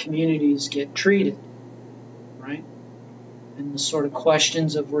black communities get treated, right, and the sort of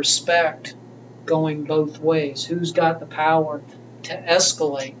questions of respect going both ways. Who's got the power to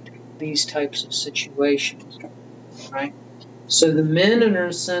escalate these types of situations, right? So the men, in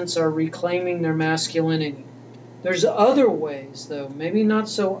a sense, are reclaiming their masculinity. There's other ways, though, maybe not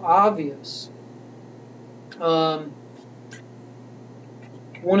so obvious. One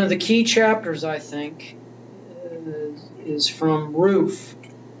of the key chapters, I think, is from Roof.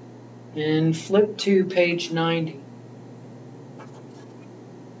 And flip to page 90.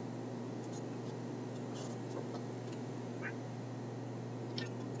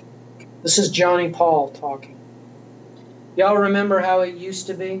 This is Johnny Paul talking. Y'all remember how it used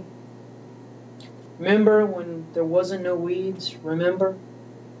to be? Remember when there wasn't no weeds? Remember?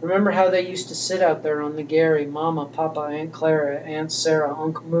 Remember how they used to sit out there on the Gary, Mama, Papa, Aunt Clara, Aunt Sarah,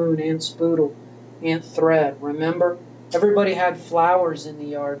 Uncle Moon, Aunt Spoodle, Aunt Thread. Remember? Everybody had flowers in the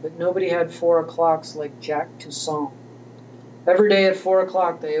yard, but nobody had 4 o'clocks like Jack Toussaint. Every day at 4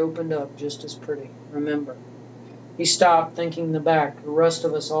 o'clock they opened up just as pretty. Remember? He stopped, thinking back, the rest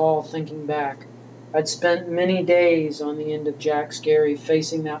of us all thinking back. I'd spent many days on the end of Jack's Gary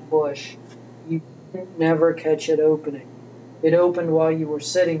facing that bush. You didn't never catch it opening. It opened while you were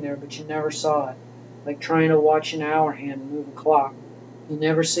sitting there, but you never saw it, like trying to watch an hour hand move a clock. You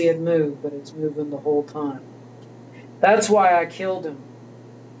never see it move, but it's moving the whole time. That's why I killed him,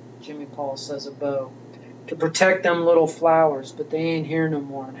 Jimmy Paul says of Bo, to protect them little flowers, but they ain't here no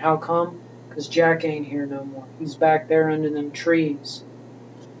more. And how come? 'Cause Jack ain't here no more. He's back there under them trees.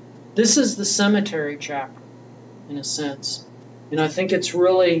 This is the cemetery chapter, in a sense. And I think it's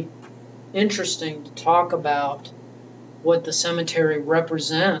really interesting to talk about what the cemetery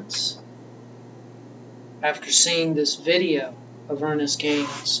represents after seeing this video of Ernest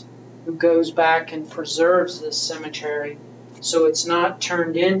Gaines, who goes back and preserves this cemetery so it's not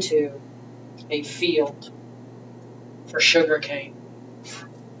turned into a field for sugarcane,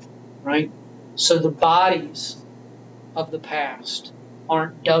 right? So the bodies of the past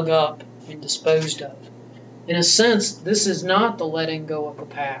aren't dug up and disposed of. In a sense, this is not the letting go of the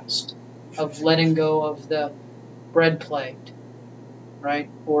past, of letting go of the bread plate, right,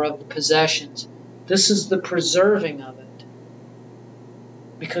 or of the possessions. This is the preserving of it,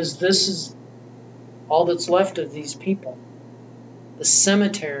 because this is all that's left of these people. The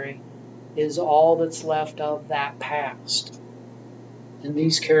cemetery is all that's left of that past, and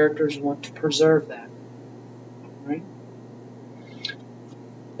these characters want to preserve that. Right?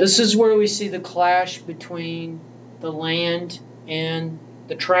 This is where we see the clash between the land and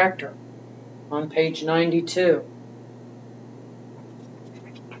the tractor on page 92.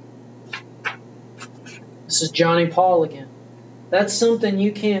 This is Johnny Paul again. That's something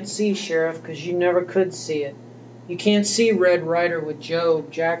you can't see, Sheriff, because you never could see it. You can't see Red Ryder with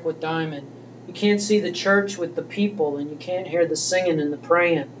Job, Jack with Diamond. You can't see the church with the people, and you can't hear the singing and the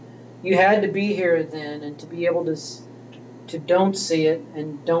praying. You had to be here then, and to be able to don't see it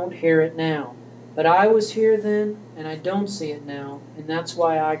and don't hear it now. But I was here then, and I don't see it now, and that's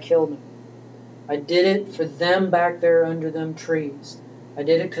why I killed him. I did it for them back there under them trees. I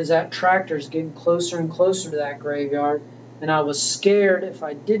did it because that tractor's getting closer and closer to that graveyard, and I was scared if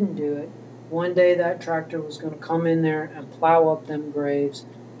I didn't do it, one day that tractor was going to come in there and plow up them graves,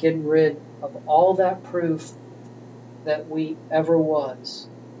 getting rid of all that proof that we ever was.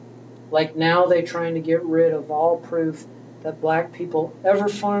 Like now they're trying to get rid of all proof that black people ever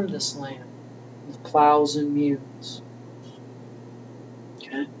farmed this land with plows and mules.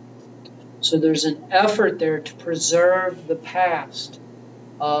 Okay? So there's an effort there to preserve the past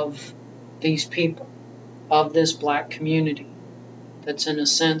of these people, of this black community that's in a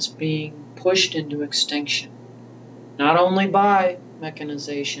sense being pushed into extinction. Not only by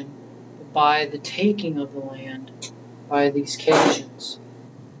mechanization, but by the taking of the land by these Cajuns.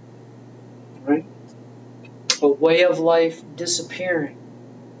 Right? A way of life disappearing.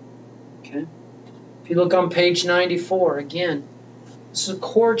 Okay? If you look on page 94, again, this is a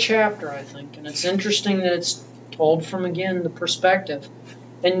core chapter, I think, and it's interesting that it's told from, again, the perspective.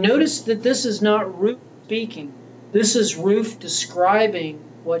 And notice that this is not Ruth speaking. This is Ruth describing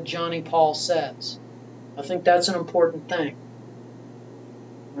what Johnny Paul says. I think that's an important thing.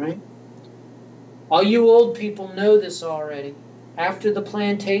 Right? All you old people know this already. After the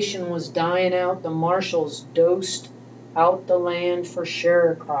plantation was dying out, the marshals dosed out the land for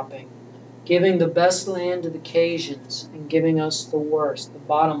sharecropping, giving the best land to the Cajuns and giving us the worst, the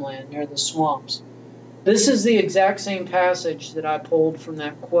bottom land near the swamps. This is the exact same passage that I pulled from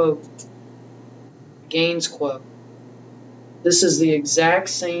that quote, Gaines quote. This is the exact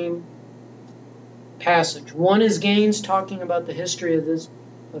same passage. One is Gaines talking about the history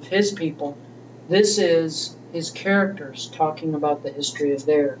of his people. This is his characters talking about the history of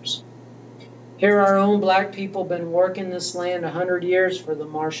theirs. Here our own black people been working this land 100 years for the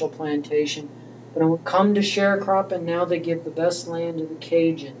Marshall plantation, but when it come to sharecropping, now they give the best land to the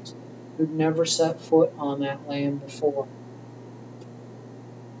Cajuns, who'd never set foot on that land before.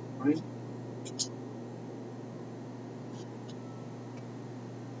 Right?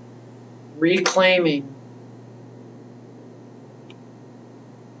 Reclaiming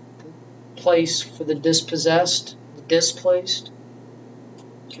the place for the dispossessed, the displaced.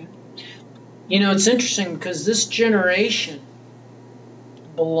 Okay. You know, it's interesting because this generation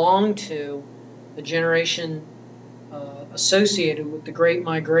belonged to the generation associated with the Great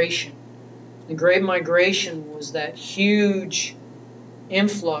Migration. The Great Migration was that huge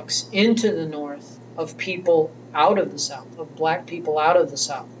influx into the North of people out of the South, of black people out of the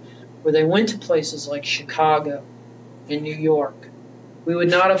South, where they went to places like Chicago and New York. We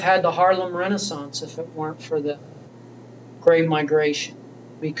would not have had the Harlem Renaissance if it weren't for the Great Migration,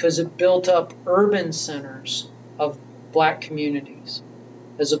 because it built up urban centers of black communities,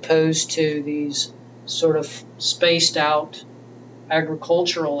 as opposed to these sort of spaced out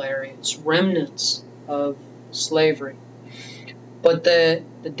agricultural areas, remnants of slavery. But the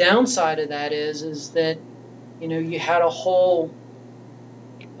downside of that is that, you know, you had a whole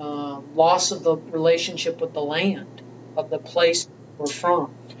loss of the relationship with the land, of the place we're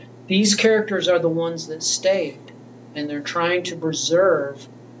from. These characters are the ones that stayed, and they're trying to preserve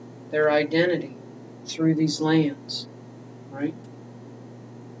their identity through these lands, right?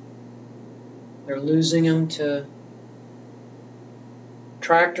 They're losing them to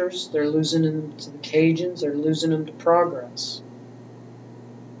tractors, they're losing them to the Cajuns, they're losing them to progress.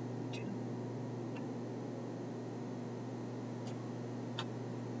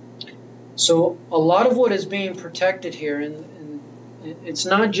 So a lot of what is being protected here, and it's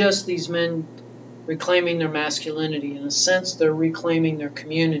not just these men reclaiming their masculinity. In a sense, they're reclaiming their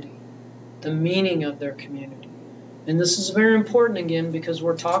community, the meaning of their community. And this is very important again because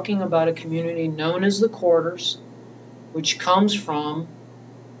we're talking about a community known as the quarters, which comes from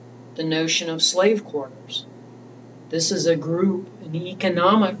the notion of slave quarters. This is a group, an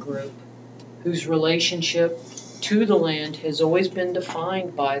economic group, whose relationship to the land has always been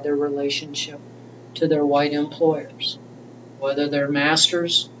defined by their relationship to their white employers, whether they're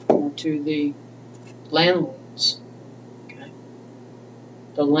masters or to the landlords. Okay?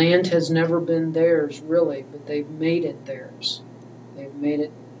 The land has never been theirs, really, but they've made it theirs. They've made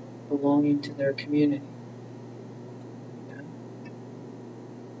it belonging to their community. Okay.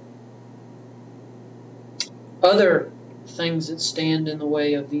 Other things that stand in the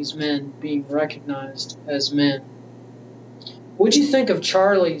way of these men being recognized as men. What'd you think of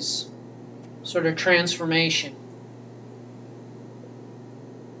Charlie's sort of transformation?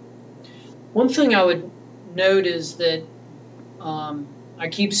 One thing I would note is that I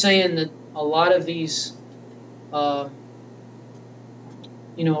keep saying that a lot of these, a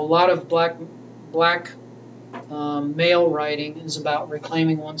lot of black male writing is about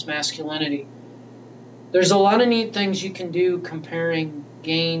reclaiming one's masculinity. There's a lot of neat things you can do comparing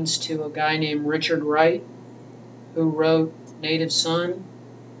Gaines to a guy named Richard Wright, who wrote Native Son,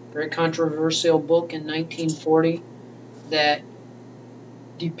 a very controversial book in 1940 that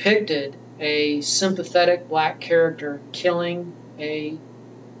depicted a sympathetic black character killing a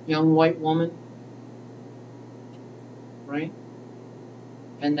young white woman, right?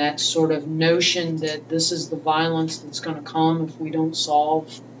 And that sort of notion that this is the violence that's going to come if we don't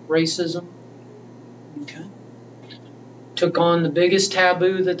solve racism. Okay. Took on the biggest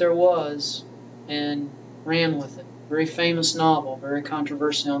taboo that there was and ran with it. Very famous novel, very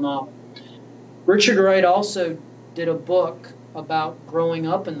controversial novel. Richard Wright also did a book about growing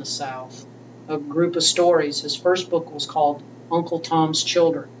up in the South, a group of stories. His first book was called Uncle Tom's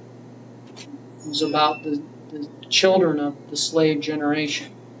Children. It was about the children of the slave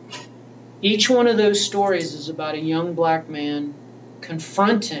generation. Each one of those stories is about a young black man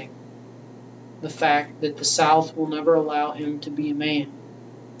confronting the fact that the South will never allow him to be a man.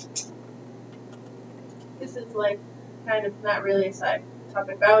 This is like kind of not really a side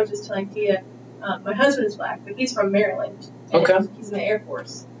topic, but I was just telling Tia, my husband is black, but he's from Maryland. Okay. He's in the Air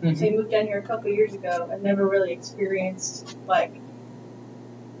Force. Mm-hmm. So he moved down here a couple years ago and never really experienced like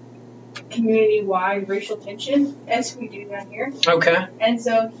community-wide racial tension as we do down here. Okay. And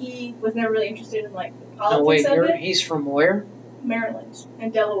so he was never really interested in like the Now politics wait, of it. he's from where? Maryland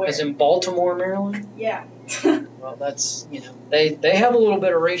and Delaware. As in Baltimore, Maryland? Yeah. Well, that's, they have a little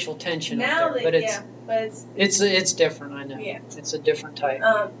bit of racial tension Now up there, that but it's different, I know. Yeah. It's a different type.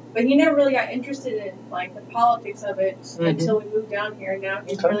 But he never really got interested in like the politics of it until we moved down here. And now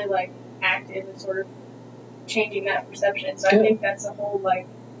he's really like active and sort of changing that perception. So Good. I think that's a whole like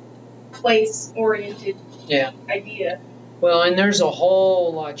place-oriented idea. Well, and there's a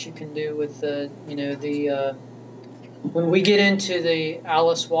whole lot you can do with when we get into the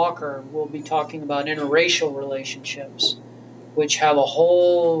Alice Walker, we'll be talking about interracial relationships, which have a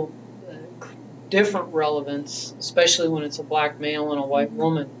whole different relevance, especially when it's a black male and a white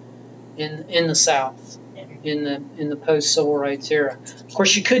woman in the South, in the post-civil rights era. Of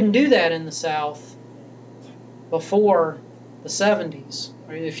course, you couldn't do that in the South before the 70s,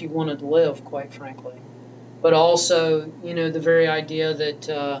 or if you wanted to live, quite frankly. But also, the very idea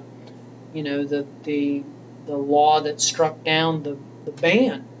that, the law that struck down the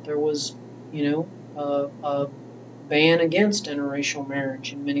ban. There was, a ban against interracial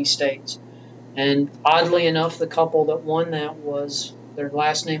marriage in many states. And oddly enough, the couple that won that their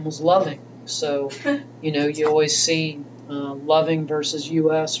last name was Loving. So, you always see Loving versus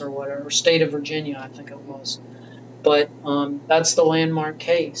U.S. or whatever, State of Virginia, I think it was. But that's the landmark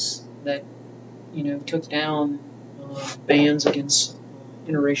case that, took down bans against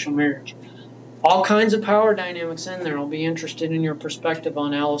interracial marriage. All kinds of power dynamics in there. I'll be interested in your perspective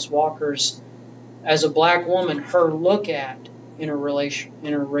on Alice Walker's, as a black woman, her look at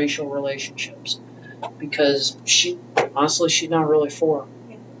interracial relationships, because she's not really for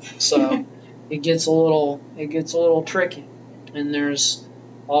them. So it gets a little tricky, and there's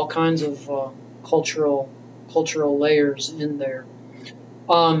all kinds of cultural layers in there.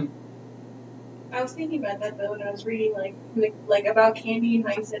 I was thinking about that though when I was reading like about Candy and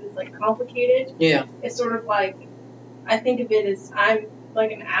how you said it's like complicated. Yeah. It's sort of like I think of it as I'm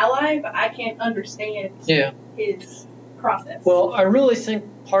like an ally, but I can't understand his process. Well, I really think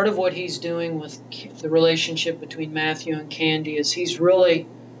part of what he's doing with the relationship between Matthew and Candy is he's really,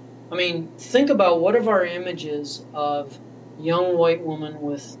 think about what of our images of young white woman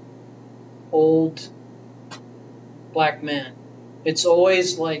with old black men. It's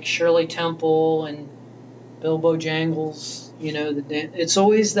always like Shirley Temple and Bilbo Jangles, it's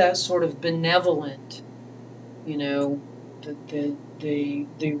always that sort of benevolent, the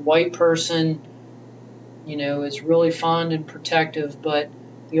white person, is really fond and protective, but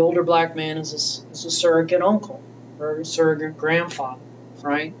the older black man is a surrogate uncle or a surrogate grandfather,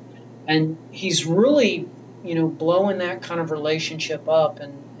 right? And he's really, blowing that kind of relationship up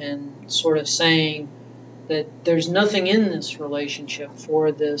and sort of saying that there's nothing in this relationship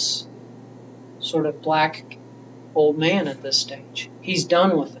for this sort of black old man at this stage. He's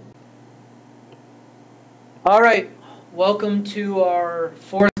done with it. All right, welcome to our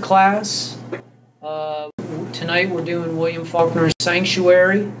fourth class. Tonight we're doing William Faulkner's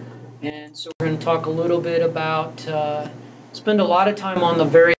Sanctuary, and so we're going to talk a little bit about, spend a lot of time on the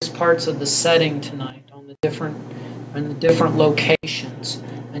various parts of the setting tonight, on the different locations,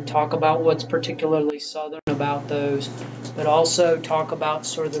 and talk about what's particularly Southern about those, but also talk about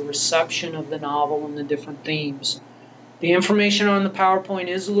sort of the reception of the novel and the different themes. The information on the PowerPoint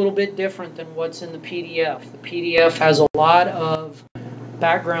is a little bit different than what's in the PDF. The PDF has a lot of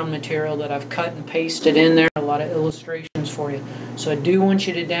background material that I've cut and pasted in there, a lot of illustrations for you. So I do want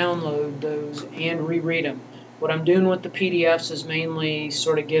you to download those and reread them. What I'm doing with the PDFs is mainly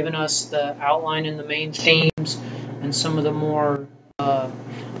sort of giving us the outline and the main themes and some of the more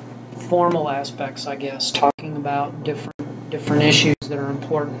formal aspects, I guess, talking about different issues that are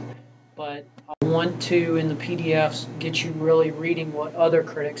important. But I want to, in the PDFs, get you really reading what other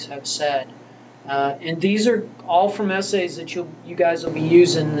critics have said. And these are all from essays that you guys will be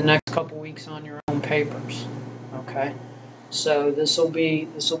using the next couple weeks on your own papers. Okay, so this will be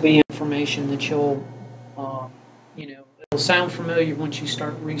information that you'll, it'll sound familiar once you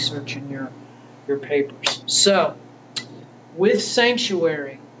start researching your papers. So, with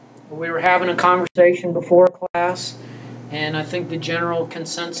Sanctuary, we were having a conversation before class, and I think the general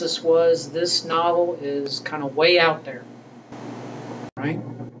consensus was this novel is kind of way out there, right?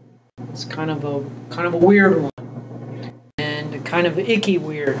 It's kind of a weird one, and kind of icky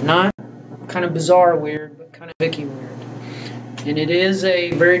weird, not kind of bizarre weird, but kind of icky weird. And it is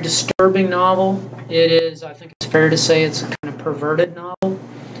a very disturbing novel. It is, I think it's fair to say, it's a kind of perverted novel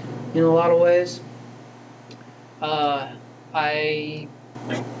in a lot of ways. I,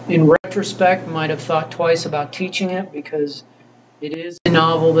 in retrospect, might have thought twice about teaching it because it is a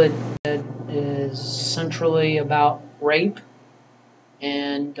novel that is centrally about rape.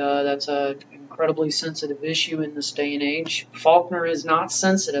 And that's an incredibly sensitive issue in this day and age. Faulkner is not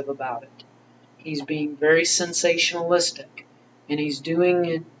sensitive about it. He's being very sensationalistic, and he's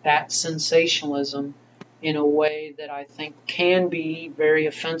doing that sensationalism in a way that I think can be very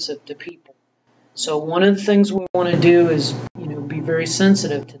offensive to people. So one of the things we want to do is, be very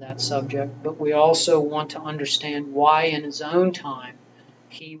sensitive to that subject, but we also want to understand why in his own time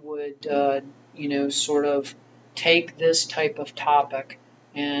he would, sort of take this type of topic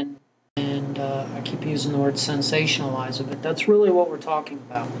and I keep using the word sensationalize it, but that's really what we're talking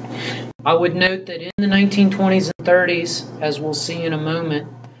about. I would note that in the 1920s and 30s, as we'll see in a moment,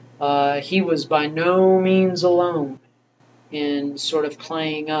 he was by no means alone in sort of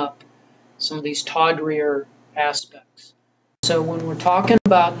playing up some of these tawdrier aspects. So when we're talking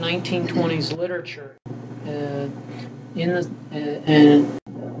about 1920s literature,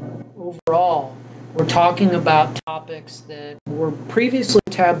 overall, we're talking about topics that were previously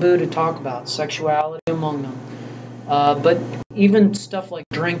taboo to talk about, sexuality among them, but even stuff like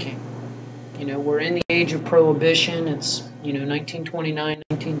drinking. We're in the age of prohibition. It's 1929,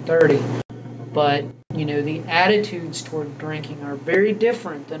 1930, but the attitudes toward drinking are very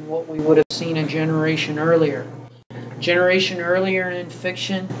different than what we would have seen a generation earlier. In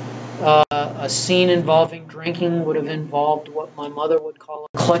fiction, a scene involving drinking would have involved what my mother would call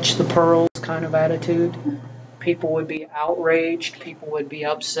a clutch the pearls kind of attitude. People would be outraged, people would be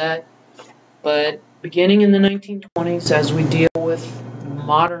upset. But beginning in the 1920s, as we deal with the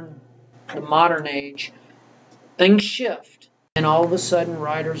modern age, things shift. And all of a sudden,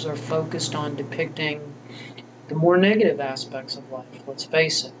 writers are focused on depicting the more negative aspects of life. Let's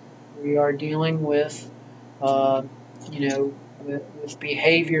face it. We are dealing with with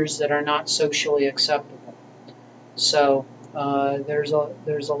behaviors that are not socially acceptable. So there's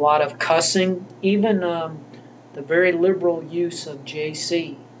a lot of cussing, even the very liberal use of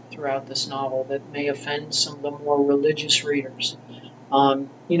JC throughout this novel that may offend some of the more religious readers.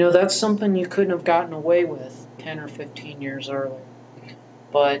 That's something you couldn't have gotten away with 10 or 15 years earlier.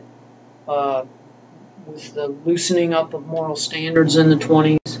 But with the loosening up of moral standards in the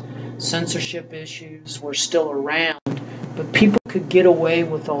 20s, censorship issues were still around, but people could get away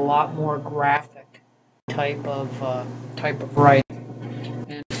with a lot more graphic type of writing.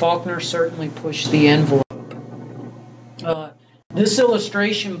 And Faulkner certainly pushed the envelope. This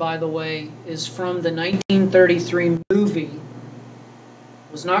illustration, by the way, is from the 1933 movie.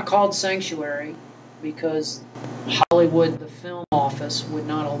 It was not called Sanctuary because Hollywood, the film office, would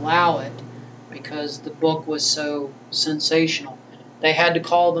not allow it because the book was so sensational. They had to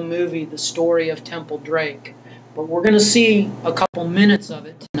call the movie The Story of Temple Drake. But we're going to see a couple minutes of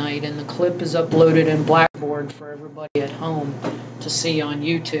it tonight. night, and the clip is uploaded in Blackboard for everybody at home to see on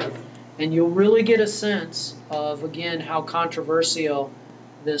YouTube. And you'll really get a sense of, again, how controversial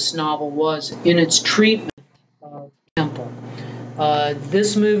this novel was in its treatment of Temple.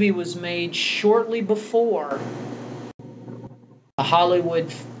 This movie was made shortly before the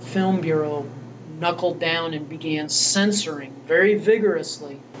Hollywood Film Bureau knuckled down and began censoring very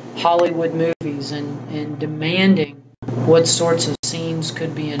vigorously Hollywood movies and demanding what sorts of scenes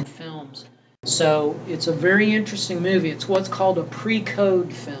could be in films. So it's a very interesting movie. It's what's called a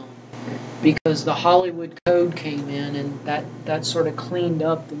pre-code film, because the Hollywood Code came in and that sort of cleaned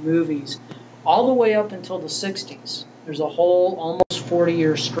up the movies all the way up until the 60s. There's a whole almost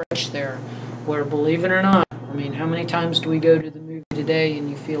 40-year stretch there where, believe it or not, I mean, how many times do we go to the movie today and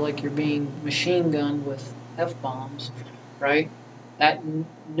you feel like you're being machine gunned with F-bombs, right? That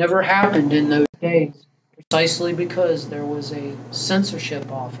never happened in those days, precisely because there was a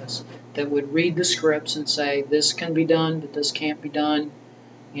censorship office that would read the scripts and say, this can be done, but this can't be done.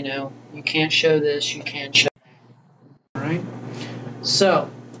 You know, you can't show this, you can't show that. All right? So,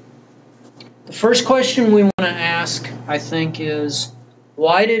 the first question we want to ask, I think, is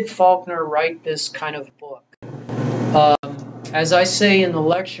why did Faulkner write this kind of book? As I say in the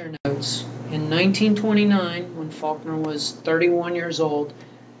lecture notes, in 1929, when Faulkner was 31 years old,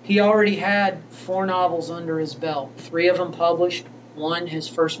 he already had 4 novels under his belt, 3 of them published. One, his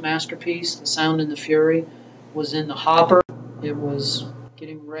first masterpiece, The Sound and the Fury, was in the hopper. It was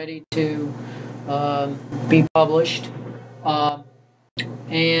getting ready to be published.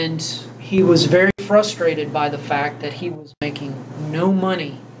 And he was very frustrated by the fact that he was making no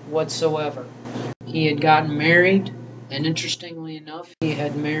money whatsoever. He had gotten married, and interestingly enough, he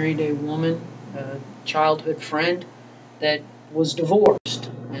had married a woman, a childhood friend, that was divorced.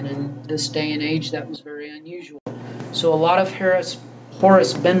 And in this day and age, that was very unusual. So a lot of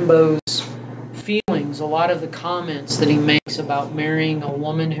Horace Benbow's feelings, a lot of the comments that he makes about marrying a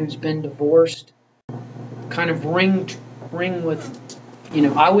woman who's been divorced, kind of ring with, you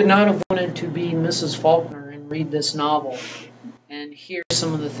know, I would not have wanted to be Mrs. Faulkner and read this novel and hear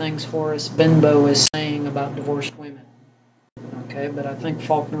some of the things Horace Benbow is saying about divorced women. Okay, but I think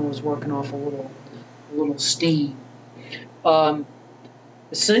Faulkner was working off a little steam.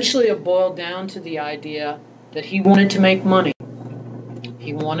 Essentially, it boiled down to the idea that he wanted to make money.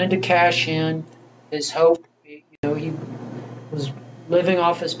 He wanted to cash in. His hope, you know, he was living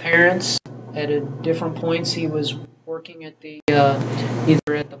off his parents. At different points, he was working at the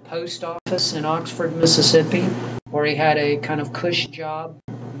either at the post office in Oxford, Mississippi, or he had a kind of cush job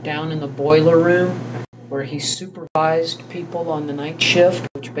down in the boiler room where he supervised people on the night shift,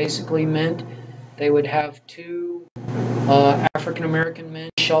 which basically meant they would have 2 African American men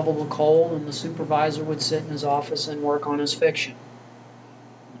shovel the coal, and the supervisor would sit in his office and work on his fiction.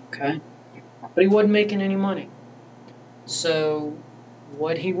 Okay? But he wasn't making any money. So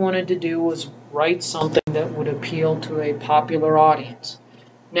what he wanted to do was write something that would appeal to a popular audience.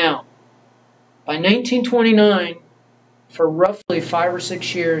 Now, by 1929, for roughly 5 or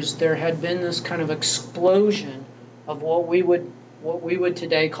 6 years, there had been this kind of explosion of what we would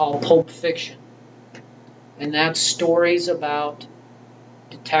today call pulp fiction. And that's stories about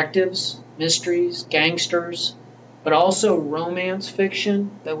detectives, mysteries, gangsters, but also romance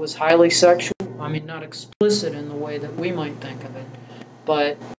fiction that was highly sexual. I mean, not explicit in the way that we might think of it,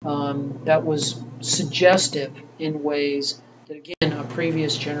 but that was suggestive in ways that, again, a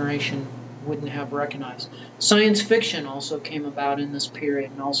previous generation wouldn't have recognized. Science fiction also came about in this period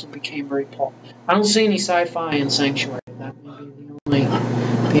and also became very pulp. I don't see any sci-fi in Sanctuary. That may be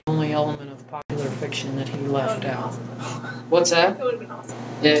the only element of popular fiction that he left out. What's that? It would have been awesome.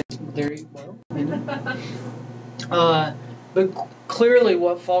 Yeah, there you go. But clearly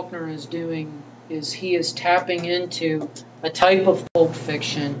what Faulkner is doing is he is tapping into a type of pulp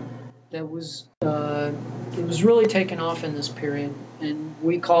fiction that was it was really taken off in this period, and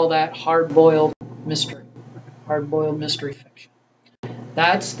we call that hard-boiled mystery fiction.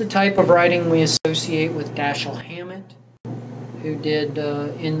 That's the type of writing we associate with Dashiell Hammett, who did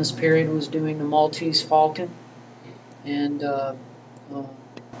in this period was doing The Maltese Falcon, and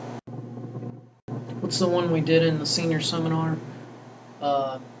what's the one we did in the senior seminar?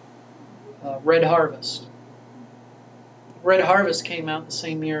 Red Harvest. Red Harvest came out the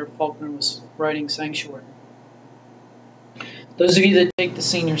same year Faulkner was writing Sanctuary. Those of you that take the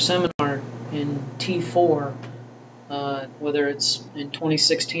senior seminar in T4, whether it's in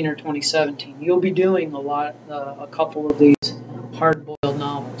 2016 or 2017, you'll be doing a couple of these hard-boiled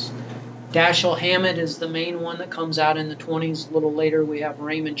novels. Dashiell Hammett is the main one that comes out in the 20s. A little later we have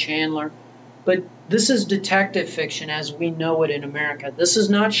Raymond Chandler. But this is detective fiction as we know it in America. This is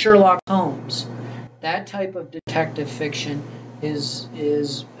not Sherlock Holmes. That type of detective fiction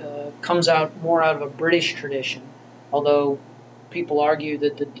comes out more out of a British tradition, although people argue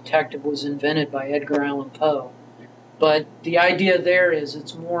that the detective was invented by Edgar Allan Poe. But the idea there is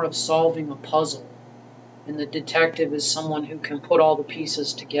it's more of solving a puzzle, and the detective is someone who can put all the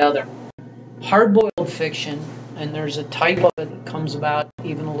pieces together. Hard-boiled fiction, and there's a type of it that comes about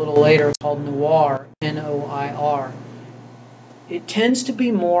even a little later called noir, N-O-I-R. It tends to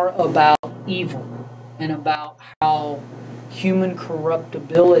be more about evil and about how human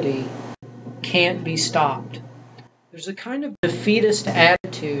corruptibility can't be stopped. There's a kind of defeatist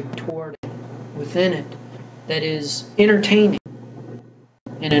attitude toward it, within it, that is entertaining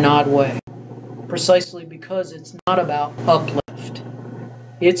in an odd way, precisely because it's not about uplift.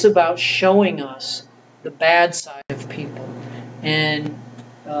 It's about showing us the bad side of people and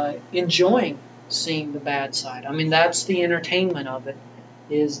enjoying seeing the bad side. I mean, that's the entertainment of it,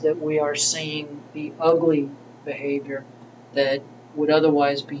 is that we are seeing the ugly behavior that would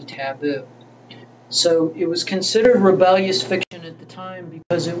otherwise be taboo. So it was considered rebellious fiction at the time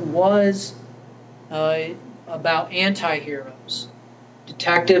because it was about anti-heroes.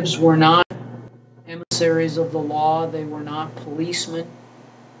 Detectives were not emissaries of the law. They were not policemen.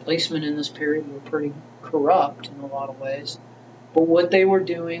 Policemen in this period were pretty corrupt in a lot of ways. But what they were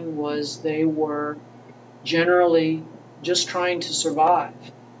doing was they were generally just trying to survive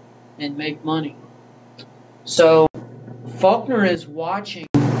and make money. So Faulkner is watching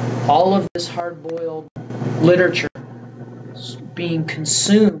all of this hard-boiled literature being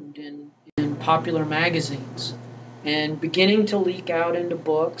consumed in popular magazines and beginning to leak out into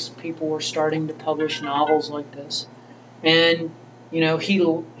books. People were starting to publish novels like this. And, you know, he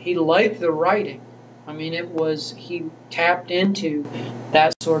liked the writing. I mean, he tapped into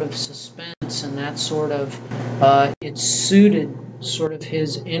that sort of suspense and that sort of, it suited sort of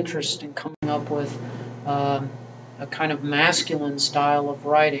his interest in coming up with a kind of masculine style of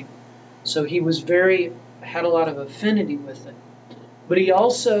writing. So he had a lot of affinity with it. But he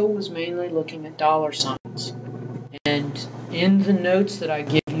also was mainly looking at dollar signs. And in the notes that I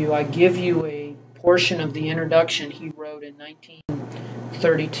give you a portion of the introduction he wrote in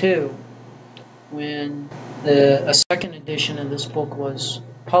 1932 when a second edition of this book was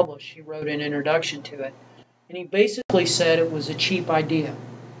published. He wrote an introduction to it. And he basically said it was a cheap idea.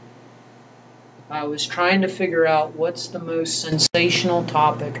 I was trying to figure out what's the most sensational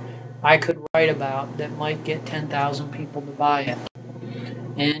topic I could write about that might get 10,000 people to buy it.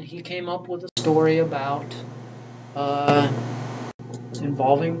 And he came up with a story about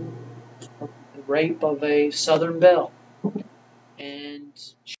involving the rape of a Southern belle. And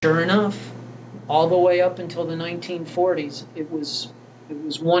sure enough, all the way up until the 1940s, it was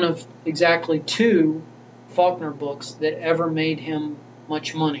one of exactly 2 Faulkner books that ever made him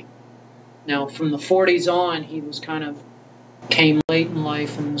much money. Now, from the 40s on, he was came late in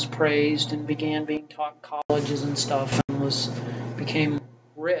life and was praised and began being taught colleges and stuff and became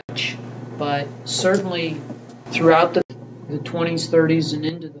rich. But certainly throughout the 20s, 30s, and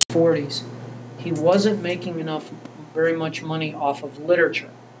into the 40s, he wasn't making very much money off of literature.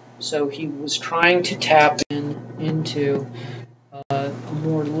 So he was trying to tap into a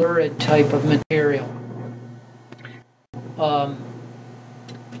more lurid type of material.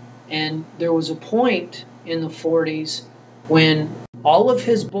 And there was a point in the 40s when all of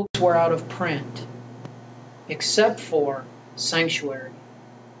his books were out of print, except for Sanctuary.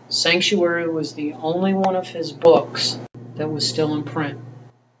 Sanctuary was the only one of his books that was still in print.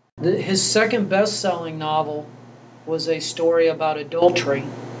 His second best-selling novel was a story about adultery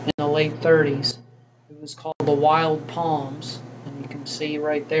in the late 30s. It was called The Wild Palms, and you can see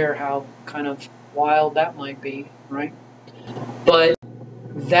right there how kind of wild that might be, right? But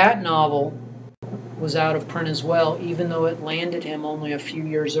that novel was out of print as well, even though it landed him only a few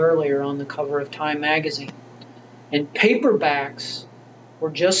years earlier on the cover of Time magazine. And paperbacks were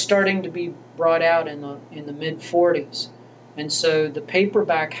just starting to be brought out in the mid-40s. And so the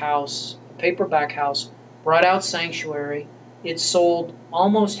paperback house brought out Sanctuary. It sold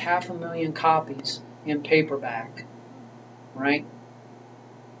almost 500,000 copies in paperback, right?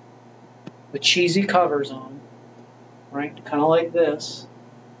 With cheesy covers on, right? Kind of like this,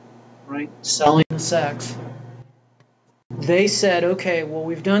 right? Selling the sex. They said, okay, well,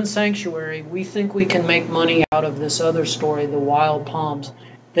 we've done Sanctuary. We think we can make money out of this other story, The Wild Palms.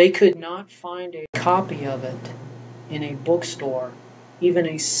 They could not find a copy of it in a bookstore, even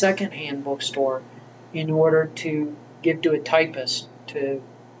a secondhand bookstore, in order to give to a typist to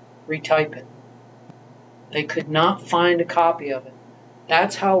retype it. They could not find a copy of it.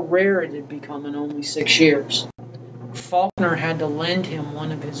 That's how rare it had become in only 6 years. Faulkner had to lend him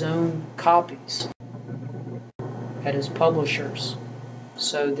one of his own copies at his publisher's,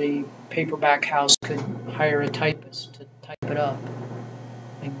 so the paperback house could hire a typist to type it up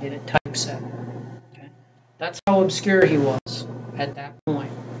and get it typeset. Okay? That's how obscure he was at that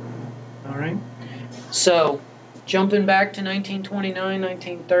point. All right? So, jumping back to 1929,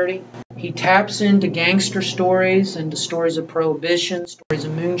 1930, he taps into gangster stories, into stories of prohibition, stories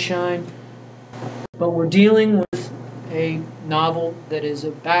of moonshine, but we're dealing with a novel that is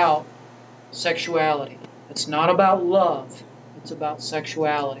about sexuality. It's not about love, it's about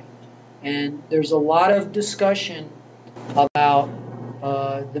sexuality. And there's a lot of discussion about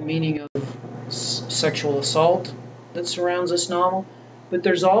the meaning of sexual assault that surrounds this novel, but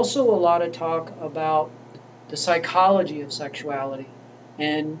there's also a lot of talk about the psychology of sexuality.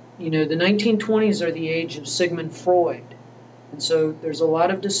 And, the 1920s are the age of Sigmund Freud. And so there's a lot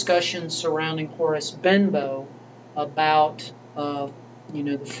of discussion surrounding Horace Benbow about, the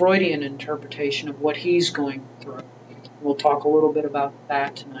Freudian interpretation of what he's going through. We'll talk a little bit about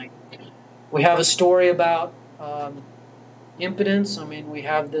that tonight. We have a story about impotence. I mean, we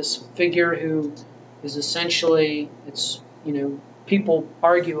have this figure who is essentially, people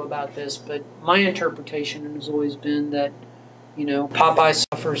argue about this, but my interpretation has always been that, Popeye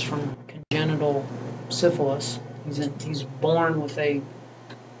suffers from congenital syphilis. He's born with a,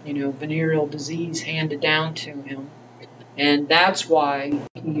 venereal disease handed down to him, and that's why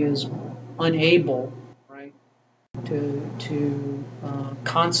he is unable, right, to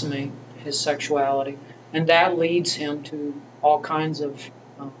consummate his sexuality, and that leads him to all kinds of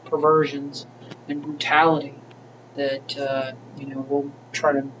perversions and brutality that we'll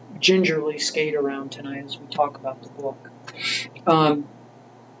try to gingerly skate around tonight as we talk about the book.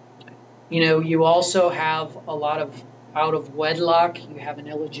 You also have a lot of out of wedlock. You have an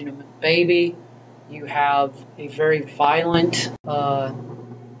illegitimate baby. You have a very violent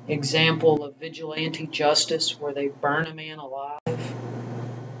example of vigilante justice where they burn a man alive.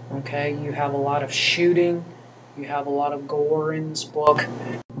 Okay, you have a lot of shooting. You have a lot of gore in this book.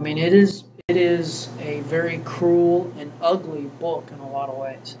 I mean, it is a very cruel and ugly book in a lot of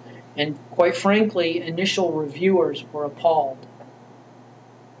ways. And quite frankly, initial reviewers were appalled.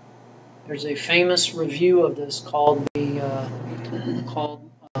 There's a famous review of this called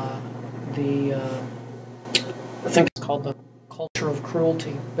I think it's called The Culture of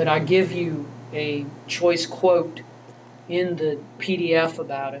Cruelty. But I give you a choice quote in the PDF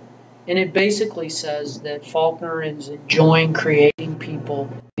about it. And it basically says that Faulkner is enjoying creating people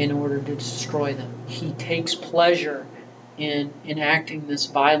in order to destroy them. He takes pleasure in enacting this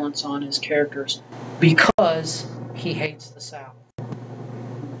violence on his characters because he hates the South.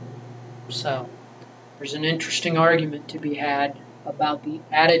 So, there's an interesting argument to be had about the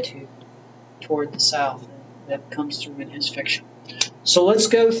attitude toward the South that comes through in his fiction. So let's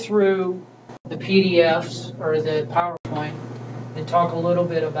go through the PDFs or the PowerPoint and talk a little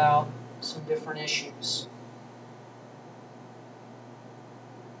bit about some different issues.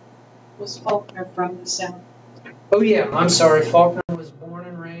 Was Faulkner from the South? Oh yeah, I'm sorry. Faulkner was born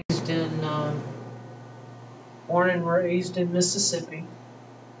and raised in Mississippi,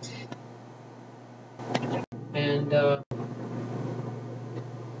 and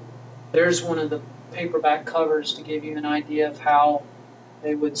there's one of the paperback covers to give you an idea of how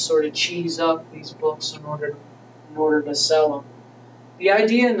they would sort of cheese up these books in order to sell them. The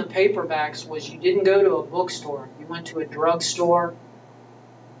idea in the paperbacks was you didn't go to a bookstore. You went to a drugstore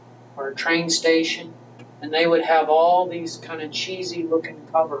or a train station, and they would have all these kind of cheesy looking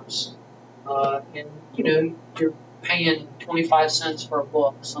covers. And, you're paying 25 cents for a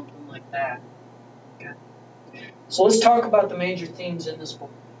book, something like that. Okay. So let's talk about the major themes in this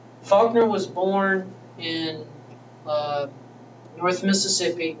book. Faulkner was born in North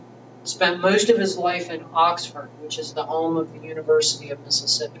Mississippi, spent most of his life in Oxford, which is the home of the University of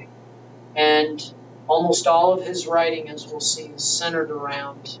Mississippi. And almost all of his writing, as we'll see, is centered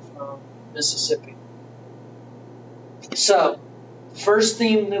around Mississippi. So, first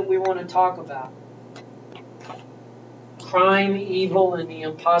theme that we want to talk about: crime, evil, and the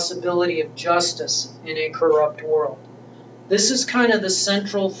impossibility of justice in a corrupt world. This is kind of the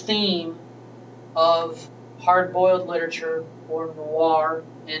central theme of hard-boiled literature, or noir,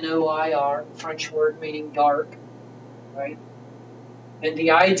 N-O-I-R, French word meaning dark, right? And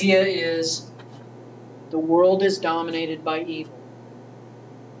the idea is the world is dominated by evil.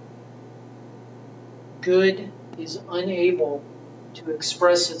 Good is unable to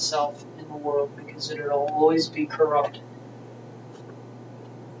express itself in the world because it will always be corrupt.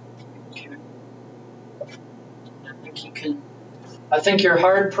 Okay. I think you can I think you're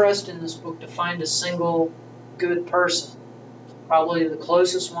hard-pressed in this book to find a single good person. Probably the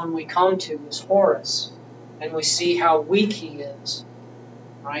closest one we come to is Horace, and we see how weak he is,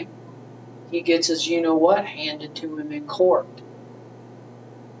 right? He gets his you-know-what handed to him in court.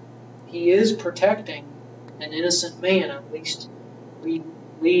 He is protecting an innocent man. At least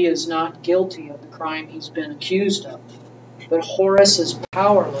Lee is not guilty of the crime he's been accused of. But Horace is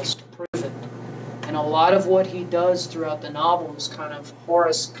powerless to prove it. And a lot of what he does throughout the novel is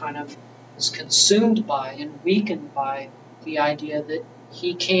Horace is consumed by and weakened by the idea that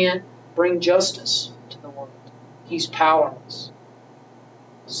he can't bring justice to the world. He's powerless.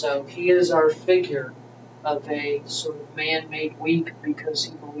 So he is our figure of a sort of man made weak because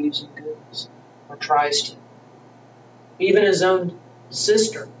he believes in goodness, or tries to. Even his own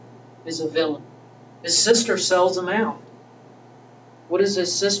sister is a villain. His sister sells him out. What does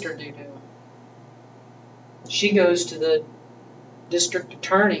his sister do to him? She goes to the district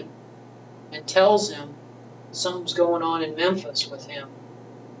attorney and tells him something's going on in Memphis with him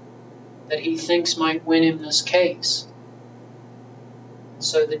that he thinks might win him this case.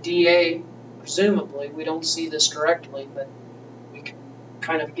 So the DA, presumably, we don't see this directly, but we can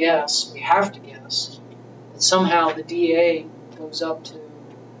kind of guess, we have to guess, that somehow the DA goes up to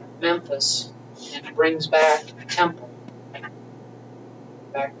Memphis and brings back Temple,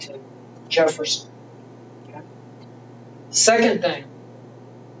 back to Jefferson. Okay? Second thing,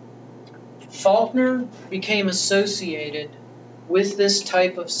 Faulkner became associated with this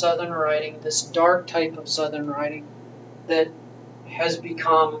type of Southern writing, this dark type of Southern writing that has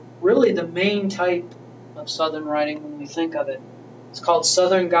become really the main type of Southern writing when we think of it. It's called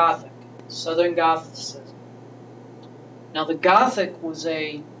Southern Gothic, Southern Gothicism. Now the Gothic was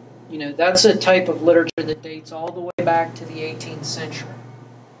that's a type of literature that dates all the way back to the 18th century.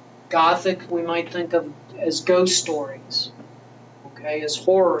 Gothic we might think of as ghost stories, okay, as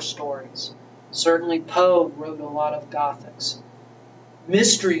horror stories. Certainly Poe wrote a lot of Gothics.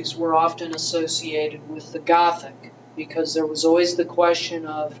 Mysteries were often associated with the Gothic because there was always the question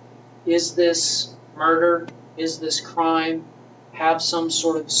of, is this murder, is this crime, have some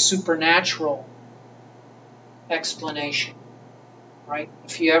sort of supernatural explanation, right?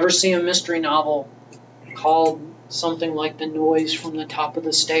 If you ever see a mystery novel called something like The Noise from the Top of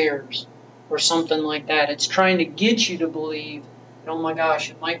the Stairs or something like that, it's trying to get you to believe that, oh my gosh,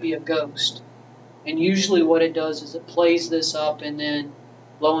 it might be a ghost. And usually what it does is it plays this up and then,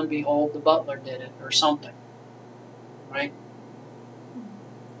 lo and behold, the butler did it or something, right?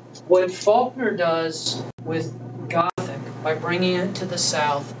 What Faulkner does with Gothic by bringing it to the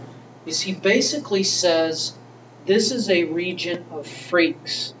South is he basically says this is a region of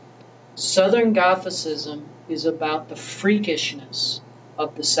freaks. Southern Gothicism is about the freakishness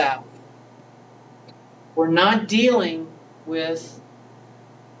of the South. We're not dealing with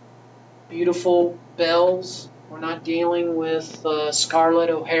beautiful belles. We're not dealing with Scarlett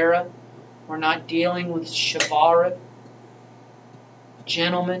O'Hara. We're not dealing with chivalric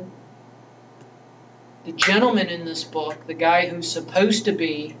gentlemen. The gentleman in this book, the guy who's supposed to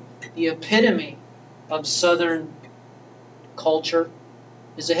be the epitome of Southern culture,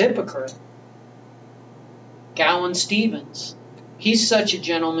 is a hypocrite. Gowan Stevens. He's such a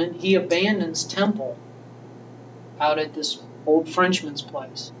gentleman, he abandons Temple out at this old Frenchman's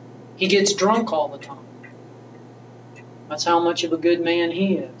place. He gets drunk all the time. That's how much of a good man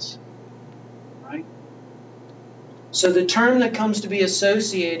he is. Right? So the term that comes to be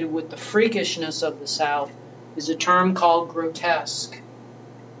associated with the freakishness of the South is a term called grotesque.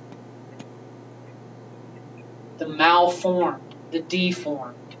 The malformed, the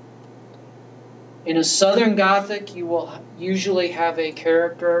deformed. In a Southern Gothic, you will usually have a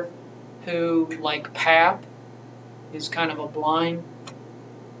character who, like Pap, is kind of a blind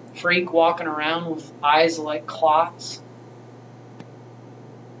freak walking around with eyes like clots.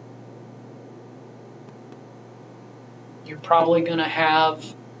 You're probably going to have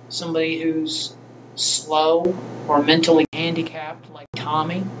somebody who's slow or mentally handicapped, like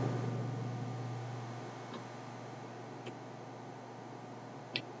Tommy.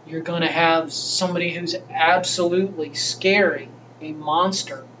 You're going to have somebody who's absolutely scary, a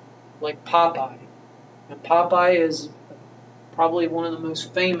monster, like Popeye. And Popeye is probably one of the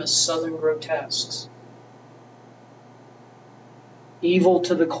most famous Southern grotesques. Evil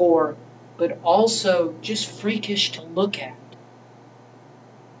to the core, but also just freakish to look at.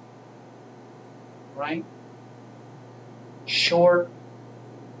 Right? Short,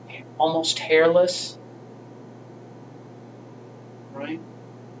 almost hairless. Right?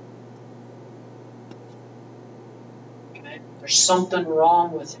 Okay? There's something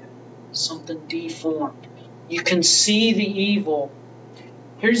wrong with him. Something deformed. You can see the evil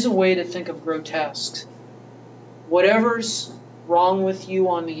Here's a way to think of grotesques. Whatever's wrong with you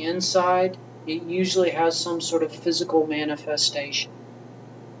on the inside, it usually has some sort of physical manifestation.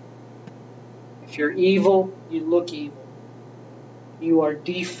 If you're evil, you look evil. You are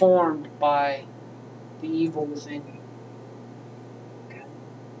deformed by the evil within you. Okay?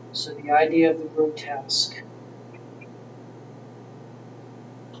 So the idea of the grotesque.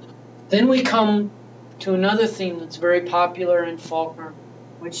 Then we come to another theme that's very popular in Faulkner,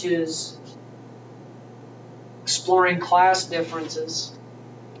 which is exploring class differences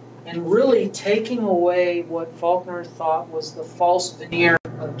and really taking away what Faulkner thought was the false veneer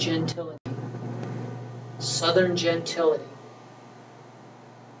of gentility, Southern gentility,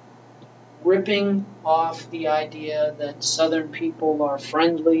 ripping off the idea that Southern people are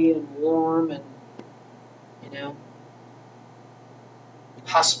friendly and warm and,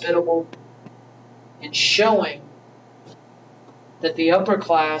 hospitable, and showing that the upper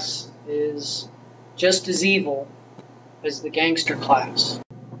class is just as evil as the gangster class.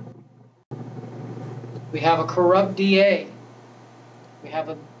 We have a corrupt DA. We have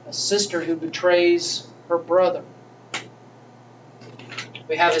a sister who betrays her brother.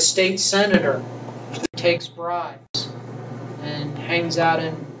 We have a state senator who takes bribes and hangs out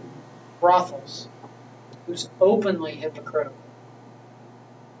in brothels, who's openly hypocritical.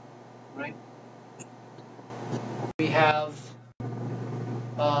 Right? We have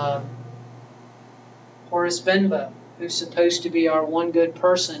Horace Benbow, who's supposed to be our one good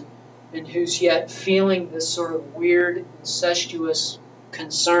person, and who's yet feeling this sort of weird, incestuous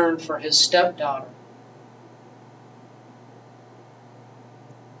concern for his stepdaughter.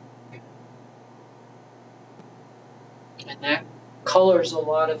 And that colors a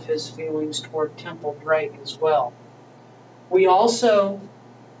lot of his feelings toward Temple Drake as well. We also,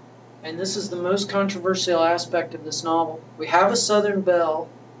 and this is the most controversial aspect of this novel, we have a Southern belle,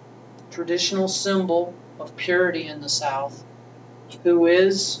 traditional symbol of purity in the South, who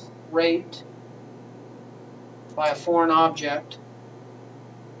is raped by a foreign object,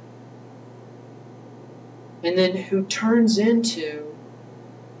 and then who turns into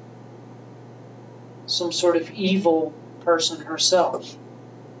some sort of evil person herself,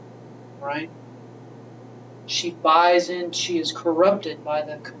 right? She buys in, she is corrupted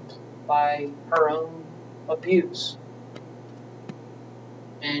by her own abuse.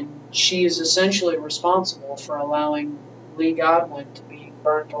 And she is essentially responsible for allowing Lee Godwin to be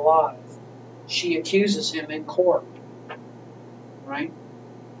burnt alive. She accuses him in court, right?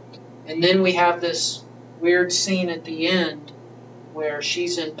 And then we have this weird scene at the end where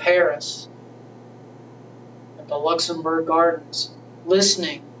she's in Paris at the Luxembourg Gardens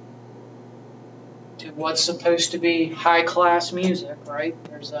listening to what's supposed to be high-class music, right?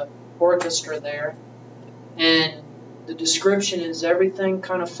 There's an orchestra there, and the description is everything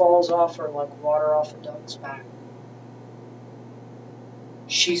kind of falls off her like water off a duck's back.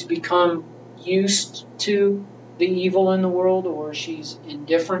 She's become used to the evil in the world, or she's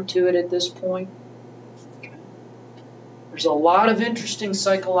indifferent to it at this point. There's a lot of interesting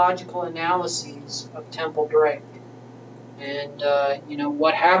psychological analyses of Temple Drake. And,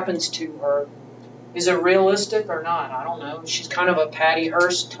 what happens to her. Is it realistic or not? I don't know. She's kind of a Patty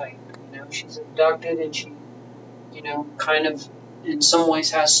Hearst type. She's abducted and she, kind of in some ways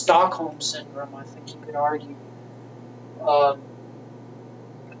has Stockholm Syndrome, I think you could argue.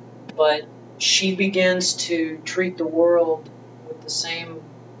 But she begins to treat the world with the same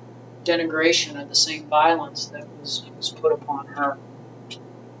denigration or the same violence that was put upon her.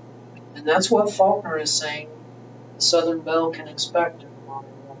 And that's what Faulkner is saying the Southern belle can expect of the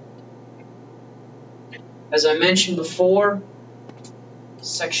modern woman. As I mentioned before,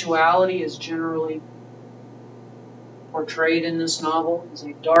 sexuality is generally portrayed in this novel as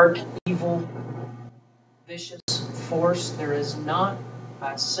a dark, evil, vicious force. There is not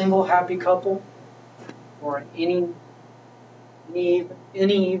a single happy couple or even any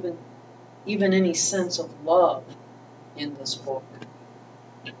sense of love in this book.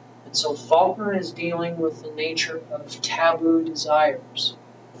 And so Faulkner is dealing with the nature of taboo desires.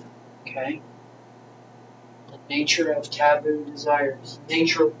 Okay? The nature of taboo desires.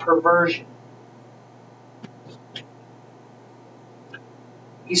 Nature of perversion.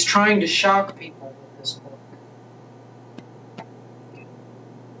 He's trying to shock people with this book.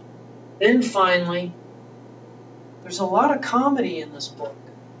 Then finally, there's a lot of comedy in this book.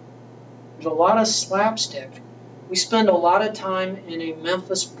 There's a lot of slapstick. We spend a lot of time in a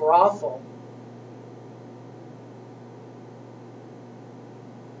Memphis brothel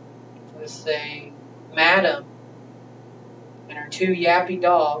with a madam and her two yappy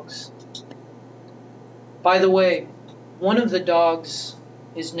dogs. By the way, one of the dogs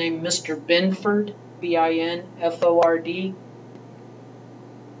is named Mr. Binford, Binford.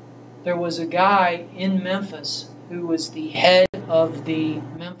 There was a guy in Memphis who was the head of the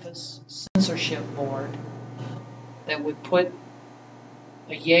Memphis Censorship Board that would put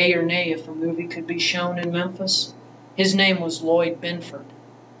a yay or nay if a movie could be shown in Memphis. His name was Lloyd Binford.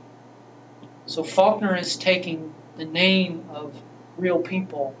 So Faulkner is taking the name of real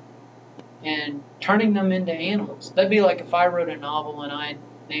people and turning them into animals. That'd be like if I wrote a novel and I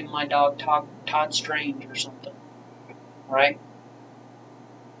named my dog Todd Strange or something, right?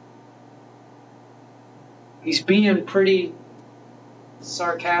 He's being pretty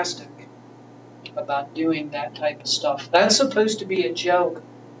sarcastic about doing that type of stuff. That's supposed to be a joke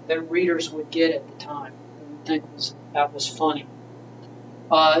that readers would get at the time. They would think that was funny.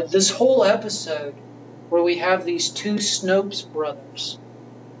 This whole episode where we have these two Snopes brothers,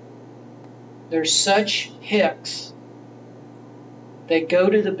 they're such hicks. They go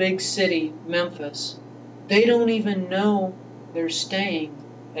to the big city, Memphis. They don't even know they're staying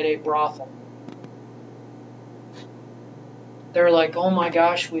at a brothel. They're like, oh my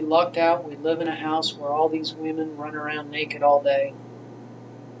gosh, we lucked out. We live in a house where all these women run around naked all day.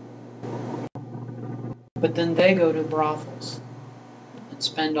 But then they go to brothels and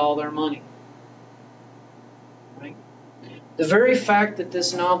spend all their money. Right? The very fact that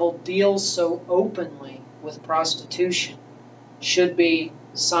this novel deals so openly with prostitution should be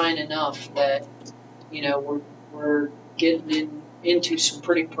sign enough that, you know, we're getting into some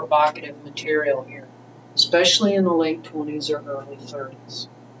pretty provocative material here, especially in the late 20s or early 30s.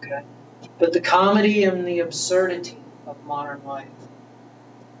 Okay? But the comedy and the absurdity of modern life.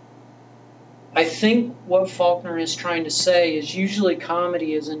 I think what Faulkner is trying to say is usually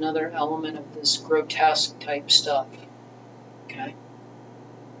comedy is another element of this grotesque type stuff. Okay?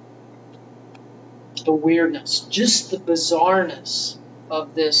 The weirdness, just the bizarreness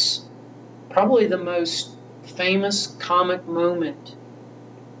of this, probably the most famous comic moment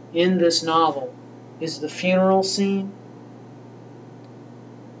in this novel is the funeral scene.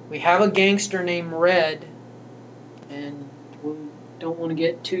 We have a gangster named Red, and we don't want to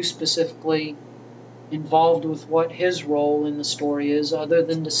get too specifically involved with what his role in the story is, other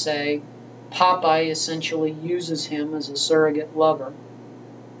than to say Popeye essentially uses him as a surrogate lover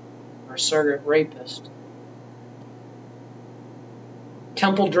or surrogate rapist.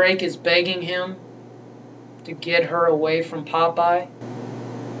 Temple Drake is begging him to get her away from Popeye.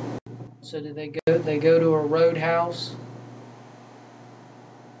 So they go to a roadhouse.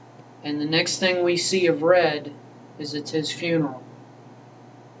 And the next thing we see of Red is it's his funeral.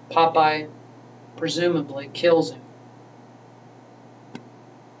 Popeye presumably kills him.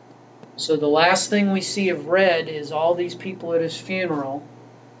 So the last thing we see of Red is all these people at his funeral,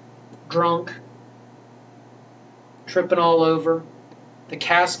 drunk, tripping all over. The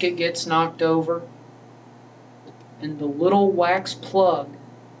casket gets knocked over. And the little wax plug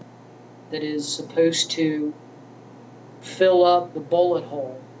that is supposed to fill up the bullet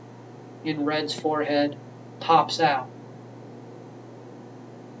hole in Red's forehead pops out.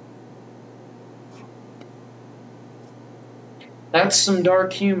 That's some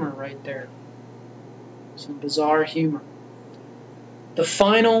dark humor right there. Some bizarre humor. The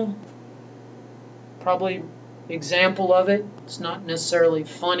final, probably, example of it, it's not necessarily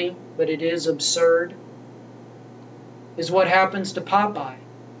funny, but it is absurd, is what happens to Popeye.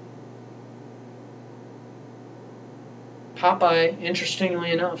 Popeye,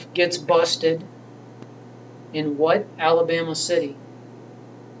 interestingly enough, gets busted in what Alabama city?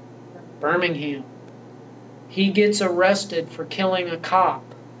 Birmingham. He gets arrested for killing a cop.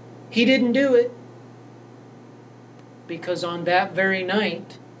 He didn't do it, because on that very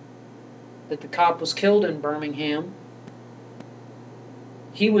night that the cop was killed in Birmingham,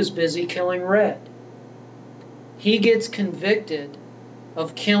 he was busy killing Red. He gets convicted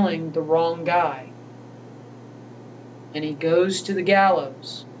of killing the wrong guy. And he goes to the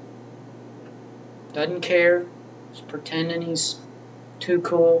gallows. Doesn't care. He's pretending he's too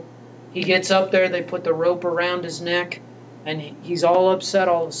cool. He gets up there, they put the rope around his neck, and he's all upset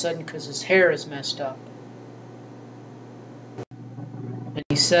all of a sudden because his hair is messed up. And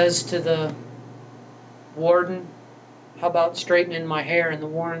he says to the warden, how about straightening my hair? And the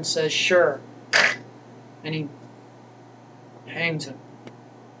warden says, sure. And he hangs him.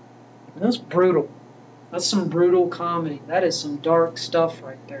 And that's brutal. That's some brutal comedy. That is some dark stuff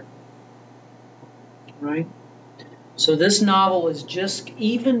right there. Right? So this novel is just,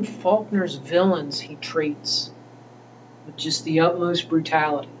 even Faulkner's villains he treats with just the utmost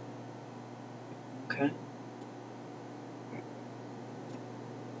brutality. Okay?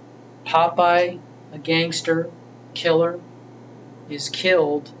 Popeye, a gangster, killer, is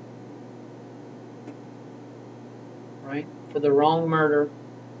killed, right, for the wrong murder,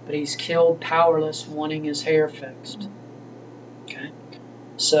 but he's killed powerless, wanting his hair fixed. Okay?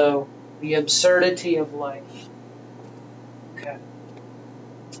 So, the absurdity of life. Okay.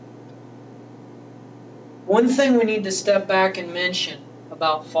 One thing we need to step back and mention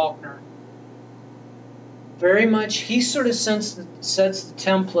about Faulkner, very much, he sort of sets the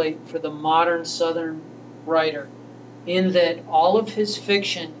template for the modern Southern writer, in that all of his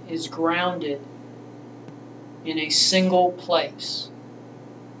fiction is grounded in a single place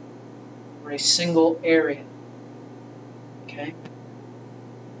or a single area. Okay?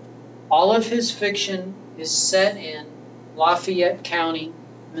 All of his fiction is set in Lafayette County,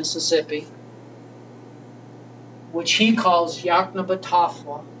 Mississippi, which he calls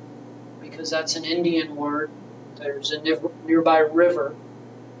Yoknapatawpha, because that's an Indian word. There's a nearby river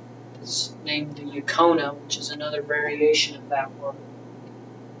that's named the Yocona, which is another variation of that word.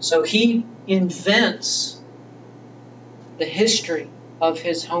 So he invents the history of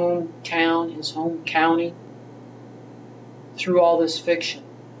his hometown, his home county, through all this fiction.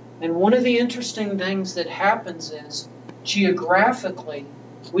 And one of the interesting things that happens is, geographically,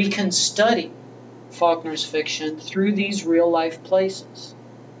 we can study Faulkner's fiction through these real-life places.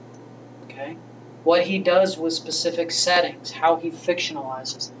 Okay? What he does with specific settings, how he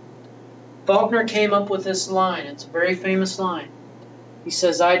fictionalizes them. Faulkner came up with this line. It's a very famous line. He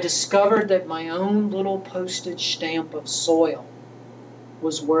says, "I discovered that my own little postage stamp of soil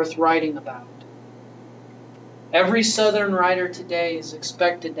was worth writing about." Every Southern writer today is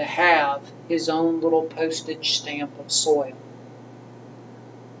expected to have his own little postage stamp of soil.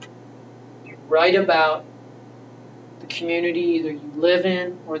 You write about the community either you live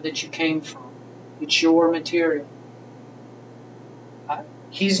in or that you came from. It's your material.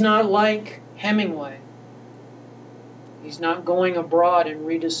 He's not like Hemingway. He's not going abroad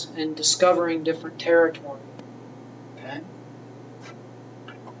and discovering different territory. Okay?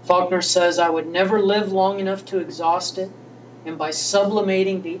 Faulkner says, "I would never live long enough to exhaust it, and by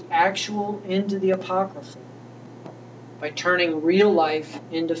sublimating the actual into the apocryphal, by turning real life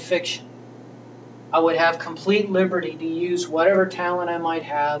into fiction, I would have complete liberty to use whatever talent I might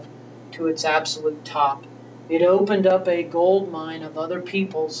have to its absolute top. It opened up a gold mine of other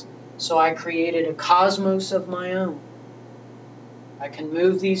people's, so I created a cosmos of my own. I can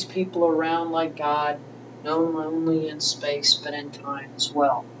move these people around like God, known only in space, but in time as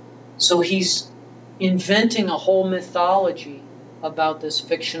well." So he's inventing a whole mythology about this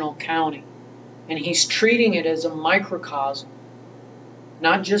fictional county. And he's treating it as a microcosm,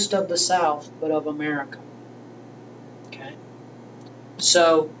 not just of the South, but of America. Okay?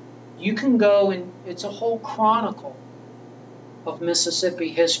 So you can go and it's a whole chronicle of Mississippi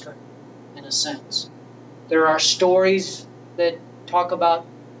history, in a sense. There are stories that talk about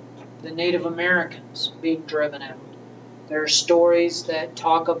the Native Americans being driven out. There are stories that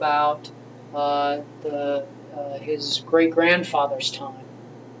talk about his great-grandfather's time,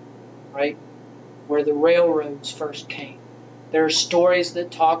 right, where the railroads first came. There are stories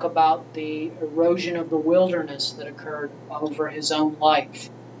that talk about the erosion of the wilderness that occurred over his own life.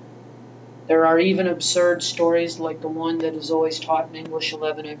 There are even absurd stories like the one that is always taught in English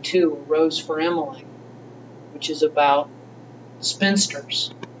 1102, A Rose for Emily, which is about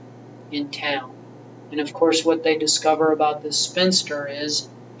spinsters in town. And of course what they discover about this spinster is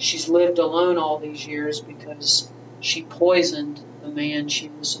she's lived alone all these years because she poisoned the man she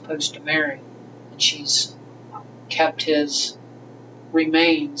was supposed to marry. And she's kept his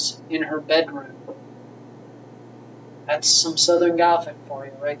remains in her bedroom. That's some Southern Gothic for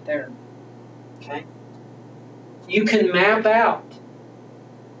you right there. Okay? You can map out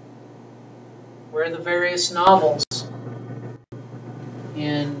where the various novels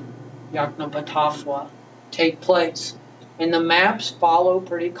in Yoknapatawpha take place. And the maps follow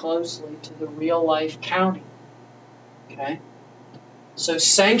pretty closely to the real-life county. Okay? So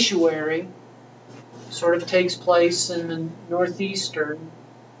Sanctuary sort of takes place in the northeastern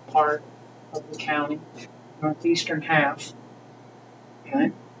part of the county, northeastern half.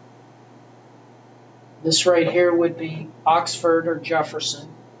 Okay? This right here would be Oxford or Jefferson.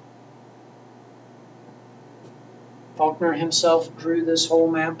 Faulkner himself drew this whole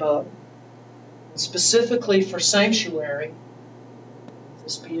map up. And specifically for Sanctuary,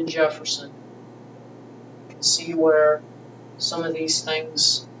 this being Jefferson, you can see where some of these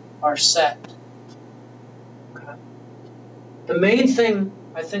things are set. Okay. The main thing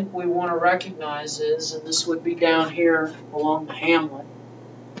I think we want to recognize is, and this would be down here along the hamlet,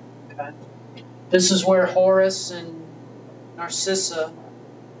 okay, this is where Horace and Narcissa,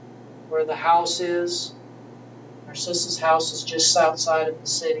 where the house is, Narcissa's house is just outside of the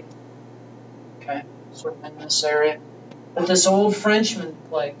city. Okay, sort of in this area. But this old Frenchman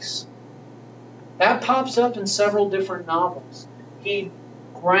place, that pops up in several different novels. He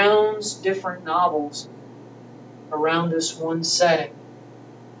grounds different novels around this one setting.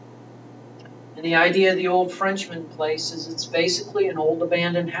 And the idea of the old Frenchman place is it's basically an old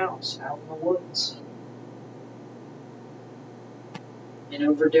abandoned house out in the woods. And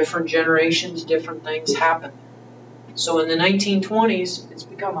over different generations, different things happen. So in the 1920s, it's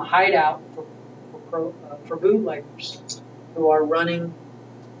become a hideout for bootleggers who are running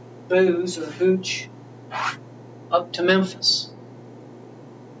booze or hooch up to Memphis.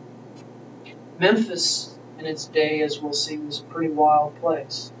 Memphis, in its day, as we'll see, was a pretty wild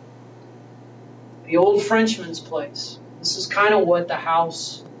place. The old Frenchman's place. This is kind of what the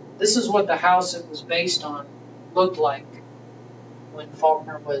house, this is what the house it was based on looked like when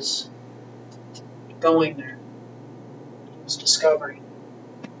Faulkner was going there. He was discovering.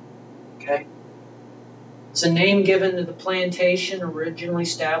 Okay? It's a name given to the plantation originally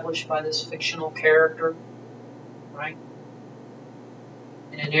established by this fictional character, right?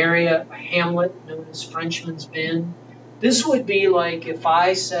 In an area, a hamlet known as Frenchman's Bend. This would be like if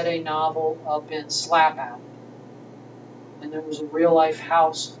I set a novel up in Slapout and there was a real life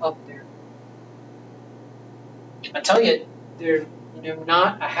house up there. I tell you, they're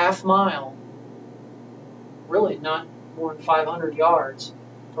not a half mile, really not more than 500 yards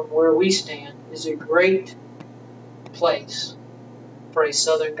from where we stand, is a great place for a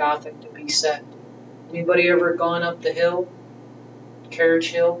Southern Gothic to be set. Anybody ever gone up the hill, Carriage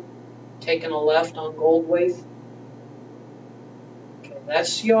Hill, taken a left on Goldwaith? Okay,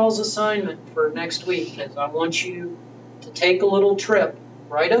 that's y'all's assignment for next week, is I want you to take a little trip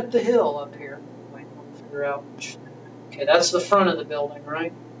right up the hill up here. Might want to figure out which. Okay, that's the front of the building,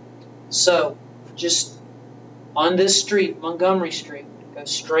 right? So, just on this street, Montgomery Street, go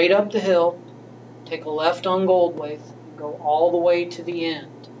straight up the hill, take a left on Goldwaith, and go all the way to the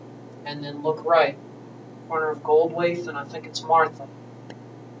end, and then look right. Corner of Goldwaith, and I think it's Martha.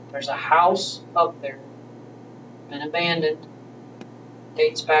 There's a house up there, been abandoned,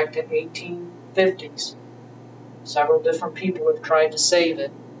 dates back to 1850s. Several different people have tried to save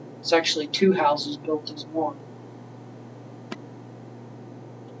it. It's actually two houses built as one.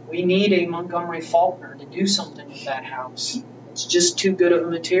 We need a Montgomery Faulkner to do something with that house. It's just too good of a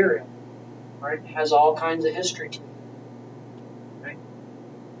material. Right? It has all kinds of history to it. Right?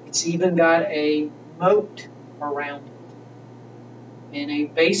 It's even got a moat around it in a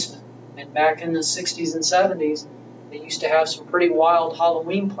basement. And back in the 60s and 70s, they used to have some pretty wild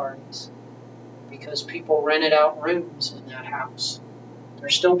Halloween parties because people rented out rooms in that house.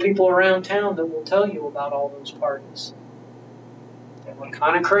 There's still people around town that will tell you about all those parties. They were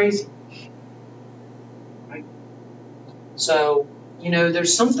kind of crazy. Right? So,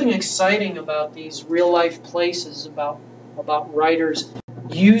 there's something exciting about these real-life places, about writers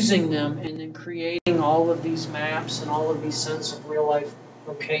using them and then creating all of these maps and all of these sense of real-life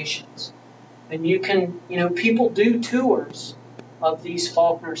locations. And you can, people do tours of these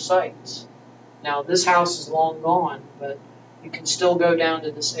Faulkner sites. Now, this house is long gone, but you can still go down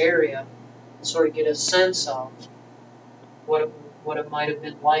to this area and sort of get a sense of what it might have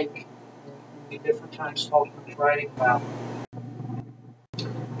been like in the different times Faulkner was writing about.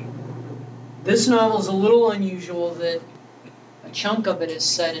 This novel is a little unusual that a chunk of it is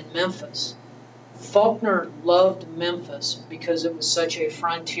set in Memphis. Faulkner loved Memphis because it was such a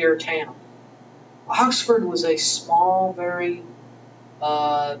frontier town. Oxford was a small, very,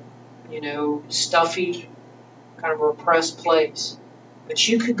 stuffy, kind of repressed place. But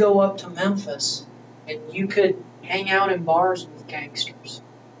you could go up to Memphis and you could hang out in bars with gangsters.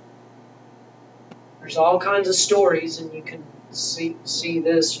 There's all kinds of stories, and you can see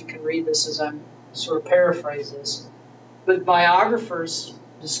this, you can read this as I'm sort of paraphrase this. But biographers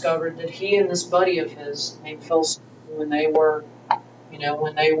discovered that he and this buddy of his named Phil, when they were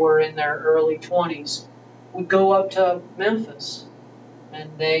in their early 20s, would go up to Memphis,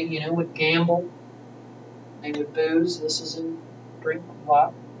 and they, would gamble, they would booze. This is in drink a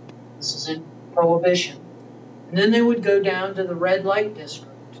lot. This is in Prohibition. And then they would go down to the red light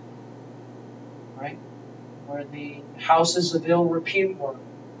district, right, where the houses of ill repute were.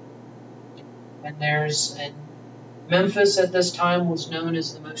 And Memphis at this time was known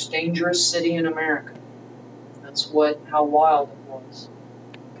as the most dangerous city in America. That's how wild it was.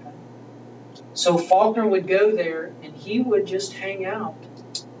 Okay? So Faulkner would go there and he would just hang out.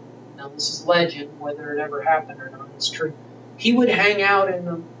 Now this is legend, whether it ever happened or not, it's true. He would hang out in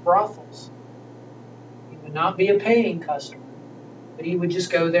the brothels. He would not be a paying customer, but he would just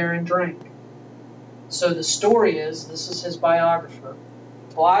go there and drink. So the story is, this is his biographer,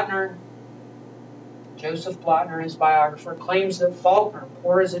 Blattner, Joseph Blattner, his biographer, claims that Faulkner,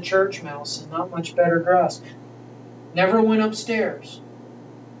 poor as a church mouse and not much better dressed, never went upstairs.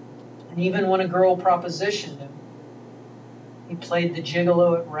 And even when a girl propositioned him, he played the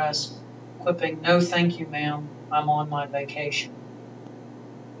gigolo at rest, quipping, "No thank you, ma'am, I'm on my vacation."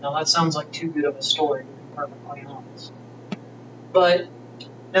 Now that sounds like too good of a story, to be perfectly honest. But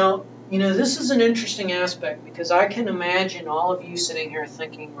now, this is an interesting aspect, because I can imagine all of you sitting here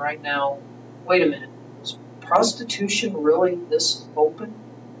thinking right now, wait a minute, was prostitution really this open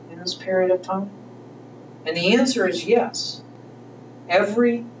in this period of time? And the answer is yes.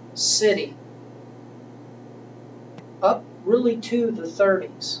 Every city up really to the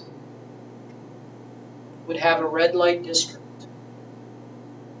 30s would have a red light district.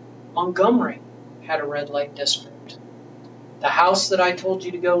 Montgomery had a red light district. The house that I told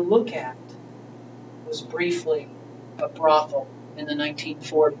you to go look at was briefly a brothel in the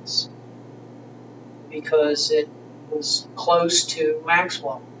 1940s because it was close to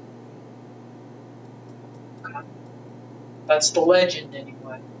Maxwell. Okay. That's the legend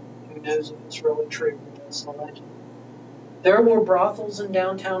anyway. Who knows if it's really true, but that's the legend. There were brothels in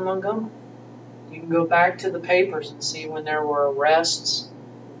downtown Montgomery. You can go back to the papers and see when there were arrests.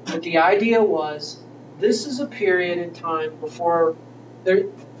 But the idea was, this is a period in time before there.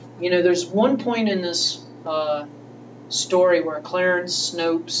 There's one point in this story where Clarence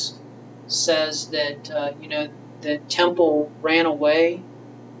Snopes says that that Temple ran away.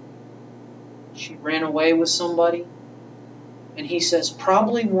 She ran away with somebody, and he says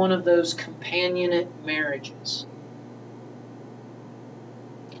probably one of those companionate marriages.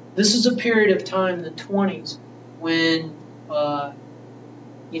 This is a period of time, the 20s, when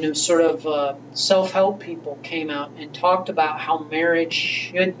self-help people came out and talked about how marriage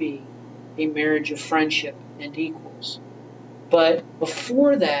should be a marriage of friendship and equals. But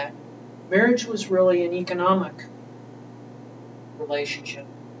before that, marriage was really an economic relationship.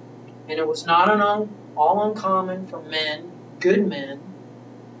 And it was not all uncommon for men, good men,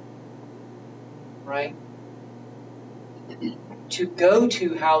 right, to go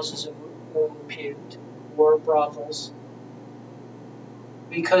to houses of repute or brothels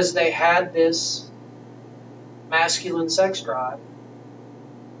because they had this masculine sex drive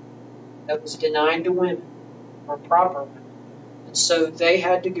that was denied to women, or proper women. And so they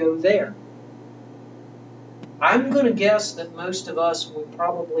had to go there. I'm going to guess that most of us would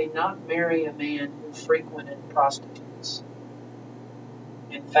probably not marry a man who frequented prostitutes.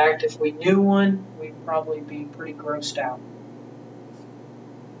 In fact, if we knew one, we'd probably be pretty grossed out.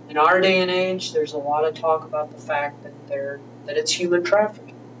 In our day and age, there's a lot of talk about the fact that it's human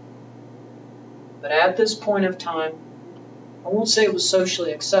trafficking. But at this point of time, I won't say it was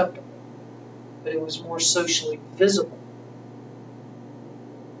socially acceptable, but it was more socially visible.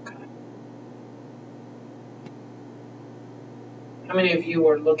 Okay. How many of you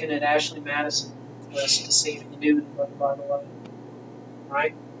are looking at Ashley Madison's list to see if you knew anybody, by the way?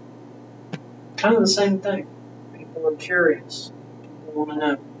 Right? Kind of the same thing. People are curious. People want to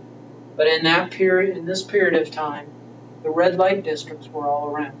know. But in this period of time, the red light districts were all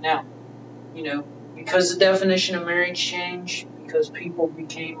around. Now, because the definition of marriage changed, because people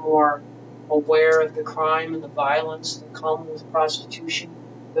became more aware of the crime and the violence that come with prostitution,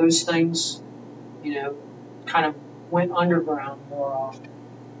 those things, kind of went underground more often,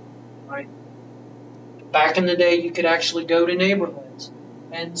 right? Back in the day, you could actually go to neighborhoods.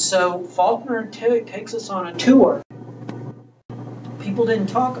 And so Faulkner takes us on a tour. People didn't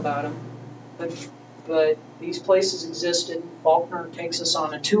talk about them, but these places existed. Faulkner takes us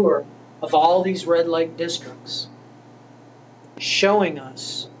on a tour of all these red light districts, showing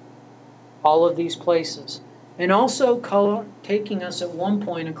us all of these places, and also taking us at one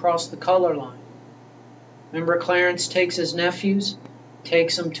point across the color line. Remember, Clarence takes his nephews,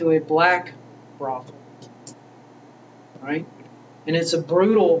 takes them to a black brothel, right? And it's a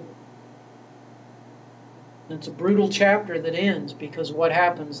brutal chapter that ends, because what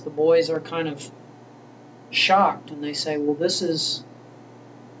happens? The boys are kind of shocked, and they say, well, this is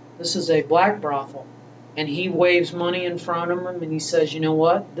a black brothel. And he waves money in front of them, and he says, you know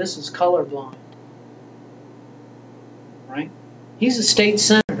what? This is colorblind. Right? He's a state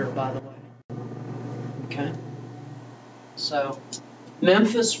senator, by the way. Okay? So,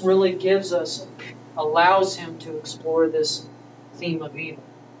 Memphis really allows him to explore this theme of evil.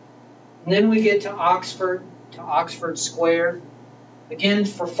 And then we get to Oxford Square. Again,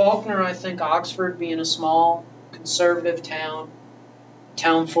 for Faulkner, I think Oxford being a small, conservative town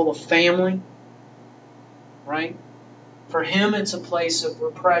full of family, right? For him, it's a place of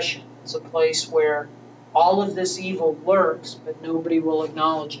repression. It's a place where All of this evil lurks, but nobody will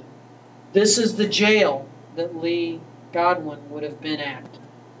acknowledge it. This is the jail that Lee Godwin would have been at.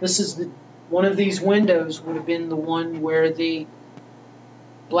 This is one of these windows would have been the one where the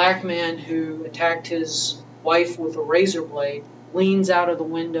black man who attacked his wife with a razor blade leans out of the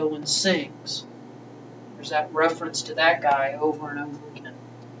window and sings. There's that reference to that guy over and over again.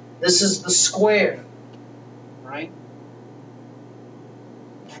 This is the square, right?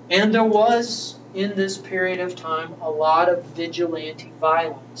 And there was, in this period of time, a lot of vigilante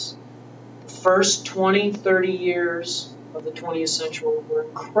violence. The first 20, 30 years of the 20th century were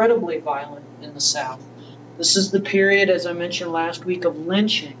incredibly violent in the South. This is the period, as I mentioned last week, of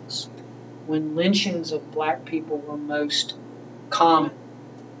lynchings, when lynchings of black people were most common.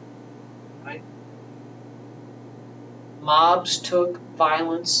 Right? Mobs took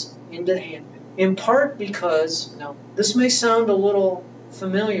violence into hand, in part because, now, this may sound a little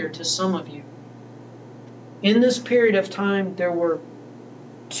familiar to some of you. In this period of time, there were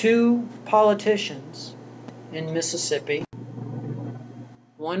two politicians in Mississippi.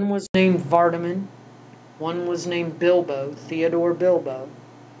 One was named Vardaman, one was named Bilbo, Theodore Bilbo.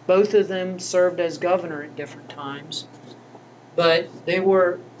 Both of them served as governor at different times, but they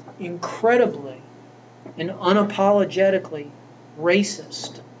were incredibly and unapologetically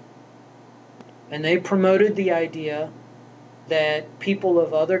racist. And they promoted the idea that people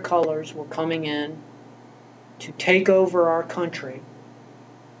of other colors were coming in to take over our country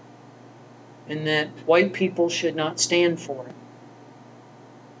and that white people should not stand for it.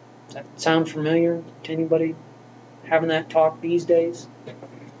 Does that sound familiar to anybody having that talk these days?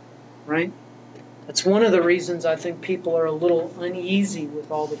 Right? That's one of the reasons I think people are a little uneasy with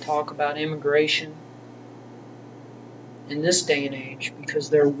all the talk about immigration in this day and age, because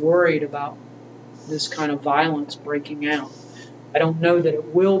they're worried about this kind of violence breaking out. I don't know that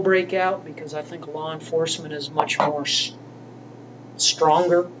it will break out, because I think law enforcement is much more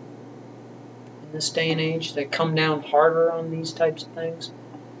stronger in this day and age. They come down harder on these types of things.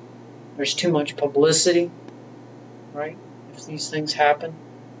 There's too much publicity, right, if these things happen.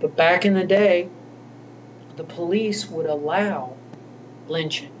 But back in the day, the police would allow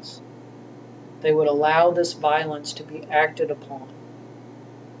lynchings. They would allow this violence to be acted upon.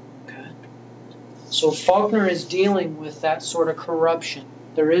 Okay? So Faulkner is dealing with that sort of corruption.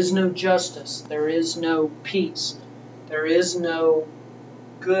 There is no justice. There is no peace. There is no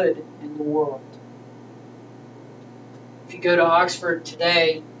good in the world. If you go to Oxford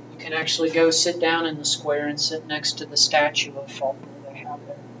today, you can actually go sit down in the square and sit next to the statue of Faulkner they have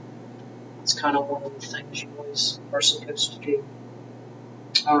there. It's kind of one of the things you always are supposed to do.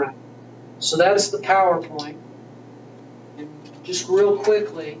 All right. So that's the PowerPoint. And just real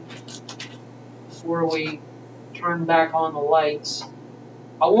quickly, before we turn back on the lights,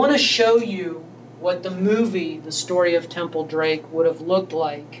 I want to show you what the movie, The Story of Temple Drake, would have looked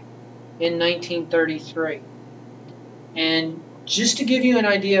like in 1933. And just to give you an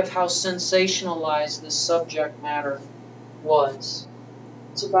idea of how sensationalized this subject matter was,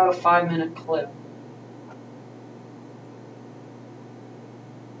 it's about a 5-minute clip.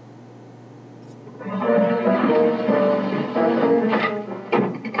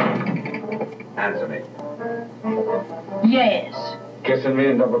 Answer me. Yes. Kissing me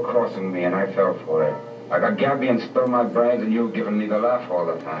and double-crossing me, and I fell for it. I got Gabby and spilled my brains, and you've given me the laugh all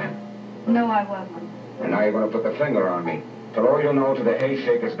the time. No, I wasn't. And now you're going to put the finger on me. Tell all you know to the hay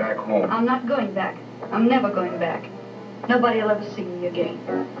shakers back home. I'm not going back. I'm never going back. Nobody will ever see me again.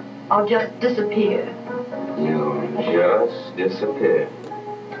 I'll just disappear. You'll just disappear.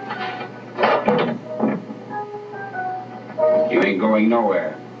 You ain't going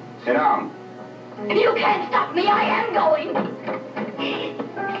nowhere. Sit down. If you can't stop me, I am going.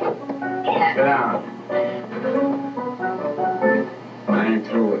 Sit down. I ain't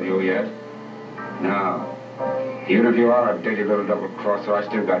through with you yet. No. Even if you are a dirty little double-crosser, I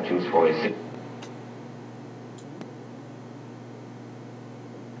still got use for you. Sit.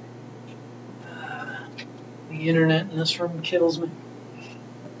 The internet in this room kills me.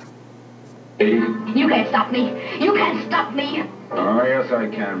 You can't stop me. You can't stop me. Oh, yes, I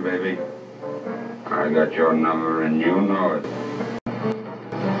can, baby. I got your number, and you know it.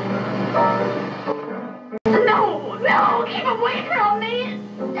 No, no, keep away from me.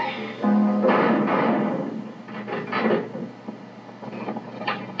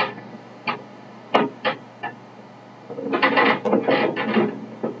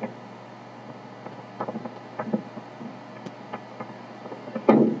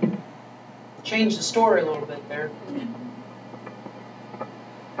 Change the story a little bit there.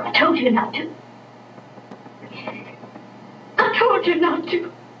 I told you not to. I told you not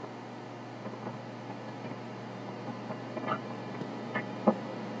to.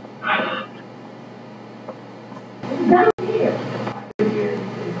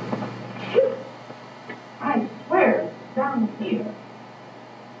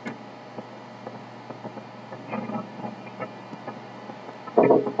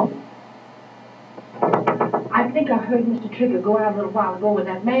 think I heard Mr. Trigger go out a little while ago with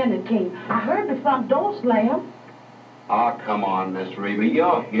that man that came. I heard the front door slam. Oh, come on, Miss Reba.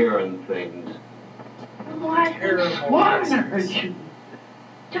 You're hearing things. Why, what hurt you?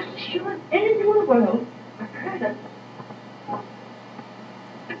 Just as sure as anything in the world, I heard it.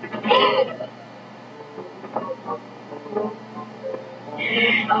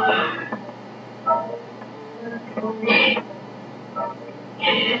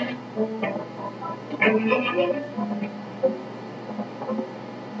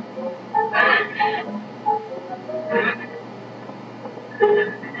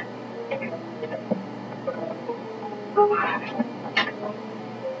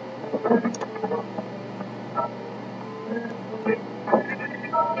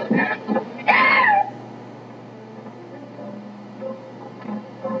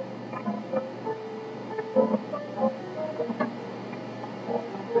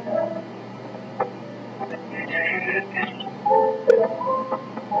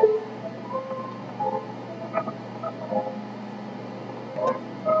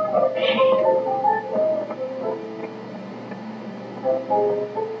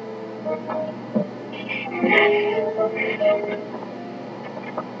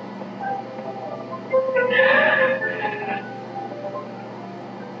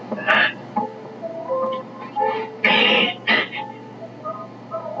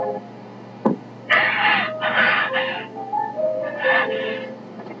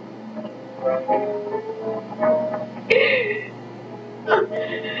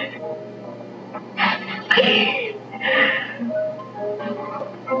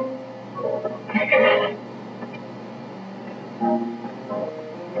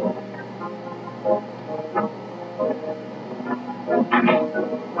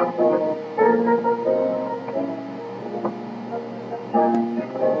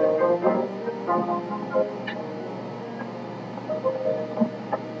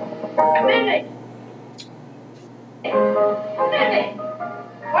 Minnie! Minnie!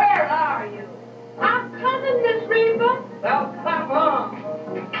 Where are you? I'm coming, Miss Reba. Well, come on.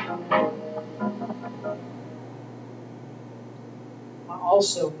 I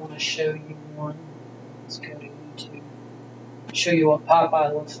also want to show you one. Let's go to YouTube. Show you what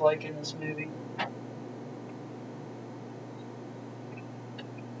Popeye looks like in this movie.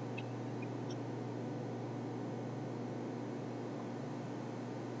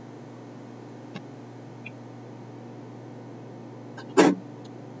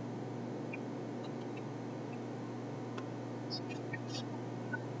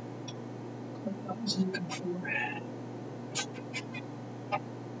 What I was looking for.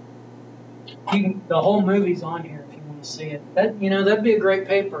 The whole movie's on here if you want to see it. That'd be a great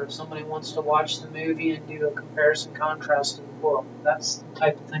paper if somebody wants to watch the movie and do a comparison contrast to the book. That's the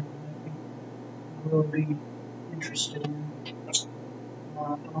type of thing I will be interested in.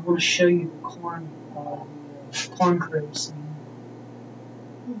 But I want to show you the corn crib scene.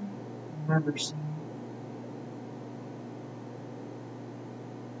 Remember scene.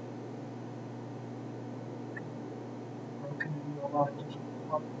 Broken into a lot of different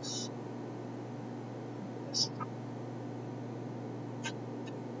parts.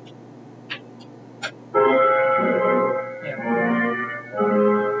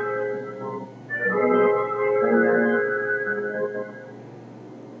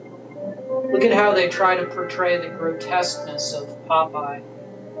 Look at how they try to portray the grotesqueness of Popeye.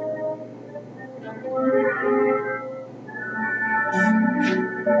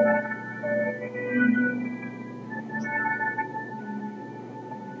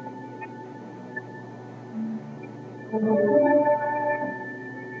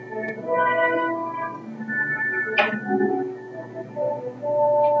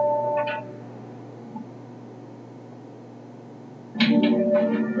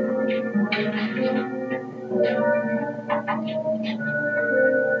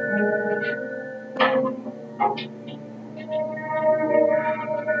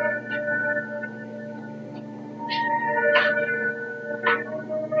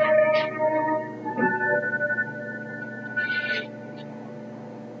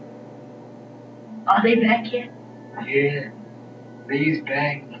 Are they back yet? Yeah. Lee's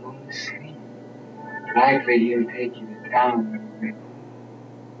back and going to sleep. Likely he'll take you to town.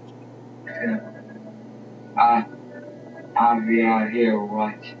 I'll be out here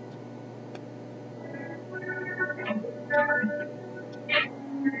watching.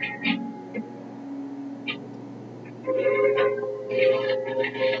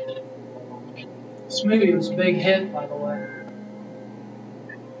 This movie was a big hit, by the way.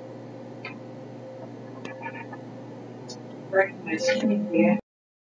 Recognize him, yeah.